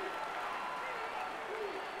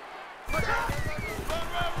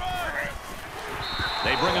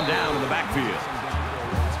 They bring him down in the backfield.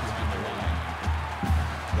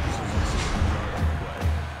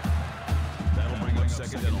 That'll bring up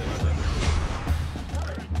 2nd and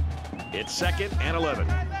 11. It's 2nd and 11.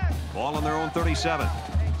 Ball on their own 37.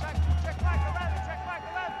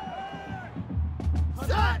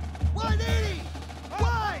 Set. 180.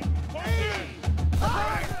 180.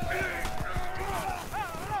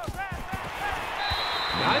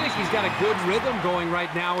 I think he's got a good rhythm going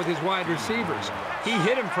right now with his wide receivers. He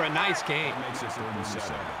hit him for a nice game. Makes it 3rd and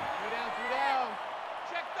 7.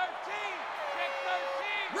 Check 13. Check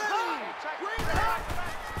 13. Ready. Green hot.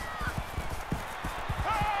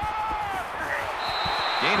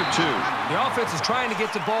 Gain of 2. The offense is trying to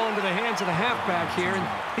get the ball into the hands of the halfback here, and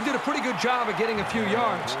he did a pretty good job of getting a few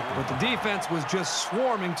yards, but the defense was just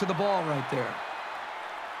swarming to the ball right there.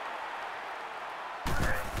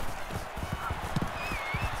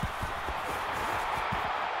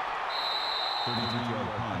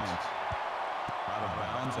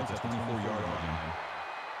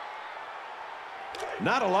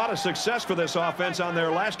 Not a lot of success for this offense on their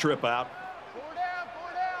last trip out. 4 down,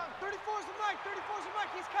 4 down. 34's the mic, 34's the mic.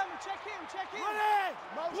 He's coming. Check him, check him.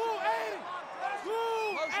 Blue 80.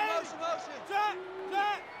 Blue 80. Motion. Set.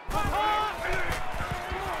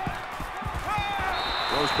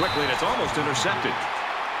 Throws quickly, and it's almost intercepted.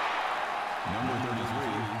 Number 33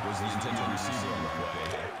 was the intended receiver on the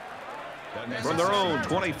play. That makes From it their 6th own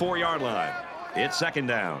and 24-yard line. It's 2nd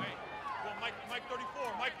down. Mike 34,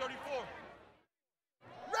 Mike 34.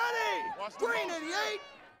 Ready. Green 88.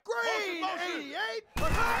 Green 88.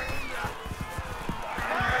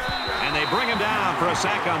 And they bring him down for a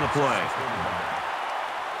sack on the play.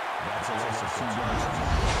 That's a loss of 2 yards.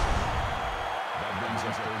 That brings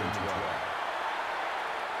us 3rd and 12.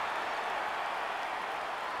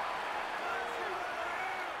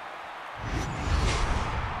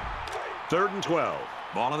 Third and 12.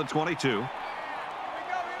 Ball on the 22. Here we go.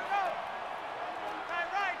 Tight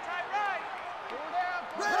right. 4 down.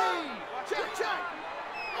 Ready. Check.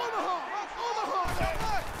 Omaha.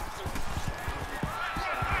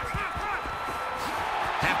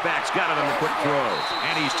 Halfbacks got it on the quick throw.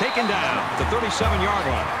 And he's taken down at the 37-yard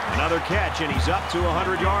line. Another catch, and he's up to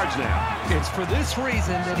 100 yards now. It's for this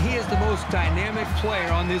reason that he is the most dynamic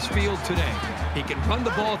player on this field today. He can run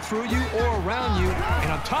the ball through you or around you,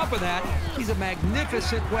 and on top of that, he's a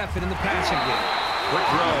magnificent weapon in the passing game. Quick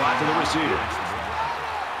throw out to the receiver.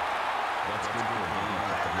 That's good for a gain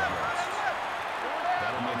of 5 yards.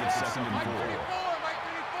 That'll make it 2nd and 4.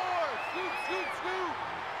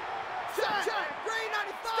 Check. Green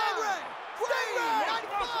 95. Stay ready. Green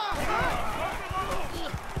 95.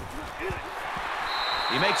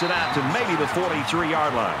 He makes it out to maybe the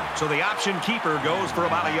 43-yard line. So the option keeper goes for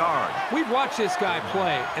about a yard. We've watched this guy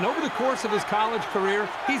play, and over the course of his college career,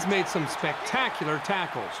 he's made some spectacular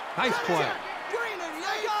tackles. Nice play. Green 88.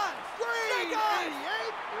 Green 88.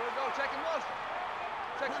 Here we go. Check in motion.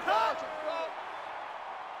 Check the ball. Check the ball.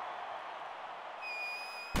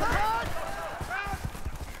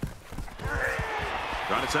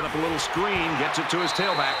 Trying to set up a little screen, gets it to his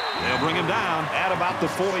tailback. They'll bring him down at about the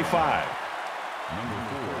 45. Number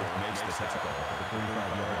 4 makes the tackle at the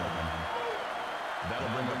 45-yard line. That'll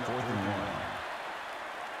bring up 4th and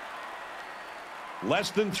 1.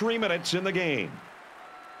 Less than 3 minutes in the game.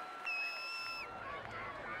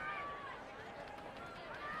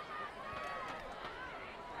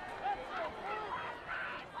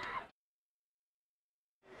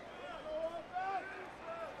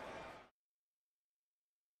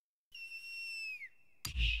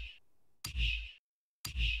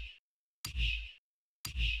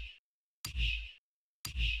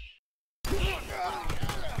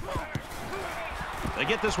 They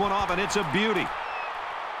get this one off, and it's a beauty.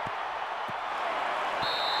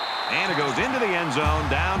 And it goes into the end zone,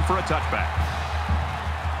 down for a touchback.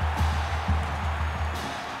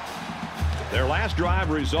 Their last drive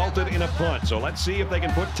resulted in a punt, so let's see if they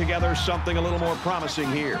can put together something a little more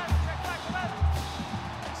promising here.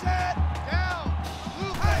 Set. Down.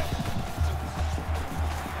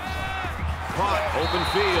 Caught, open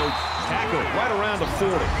field, tackled right around the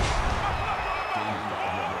 40.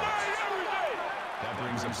 That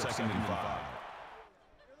brings him 2nd and 5.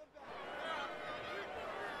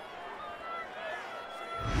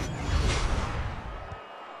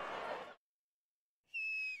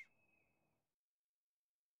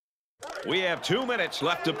 We have 2 minutes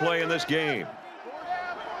left to play in this game.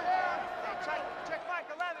 Check Mike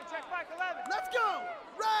 11. Check Mike 11. Let's go.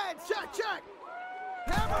 Red. Check.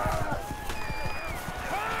 Hammer.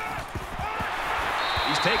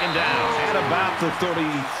 He's taken down at about the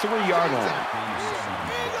 33-yard line.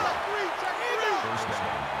 First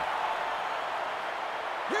down.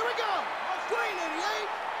 Here we go. Green 88.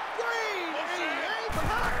 Green 88.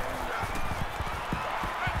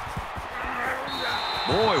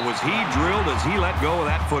 Boy, was he drilled as he let go of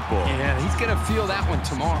that football. Yeah, he's going to feel that one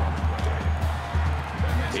tomorrow.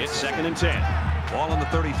 It's 2nd and 10. Ball on the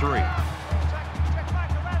 33.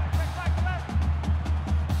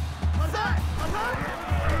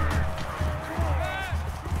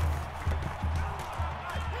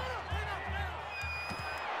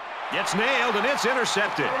 Gets nailed, and it's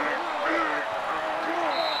intercepted.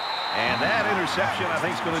 And that interception, I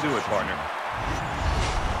think, is going to do it, partner.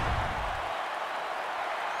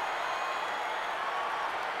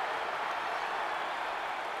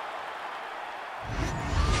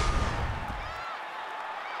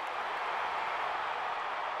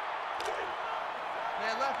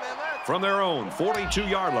 Man left. From their own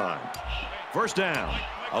 42-yard line. First down.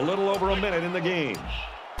 A little over a minute in the game.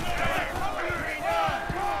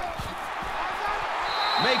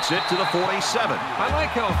 Makes it to the 47. I like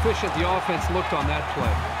how efficient the offense looked on that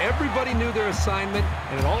play. Everybody knew their assignment,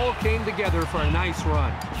 and it all came together for a nice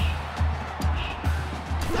run.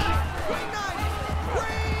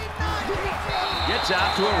 Gets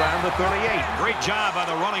out to around the 38. Great job by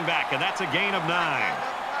the running back, and that's a gain of 9.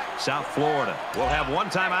 South Florida will have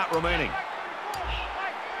one timeout remaining.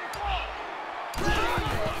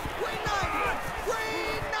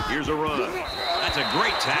 Here's a run. That's a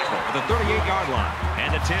great tackle at the 38-yard line.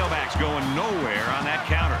 And the tailback's going nowhere on that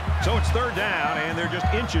counter. So it's 3rd down, and they're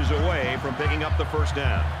just inches away from picking up the first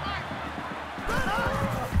down.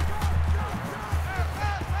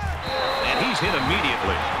 And he's hit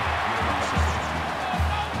immediately.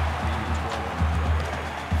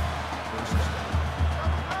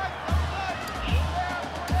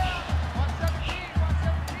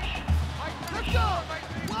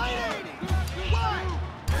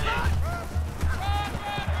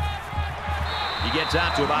 Gets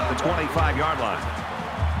out to about the 25-yard line.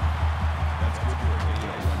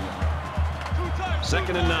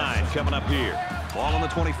 2nd and 9 coming up here. Ball on the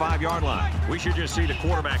 25-yard line. We should just see the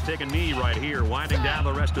quarterback take a knee right here, winding down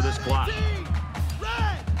the rest of this clock.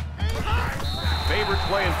 Red 88. Favorite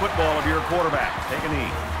play in football of your quarterback. Take a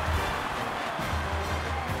knee.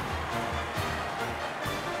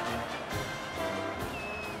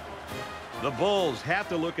 The Bulls have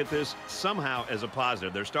to look at this somehow as a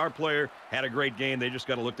positive. Their star player had a great game. They just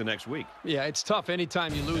got to look to next week. Yeah, it's tough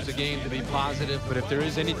anytime you lose a game to be positive, but if there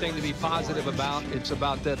is anything to be positive about, it's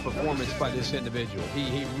about that performance by this individual.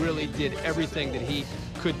 He really did everything that he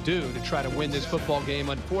could do to try to win this football game.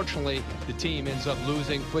 Unfortunately, the team ends up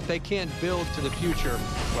losing, but they can build to the future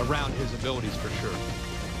around his abilities for sure.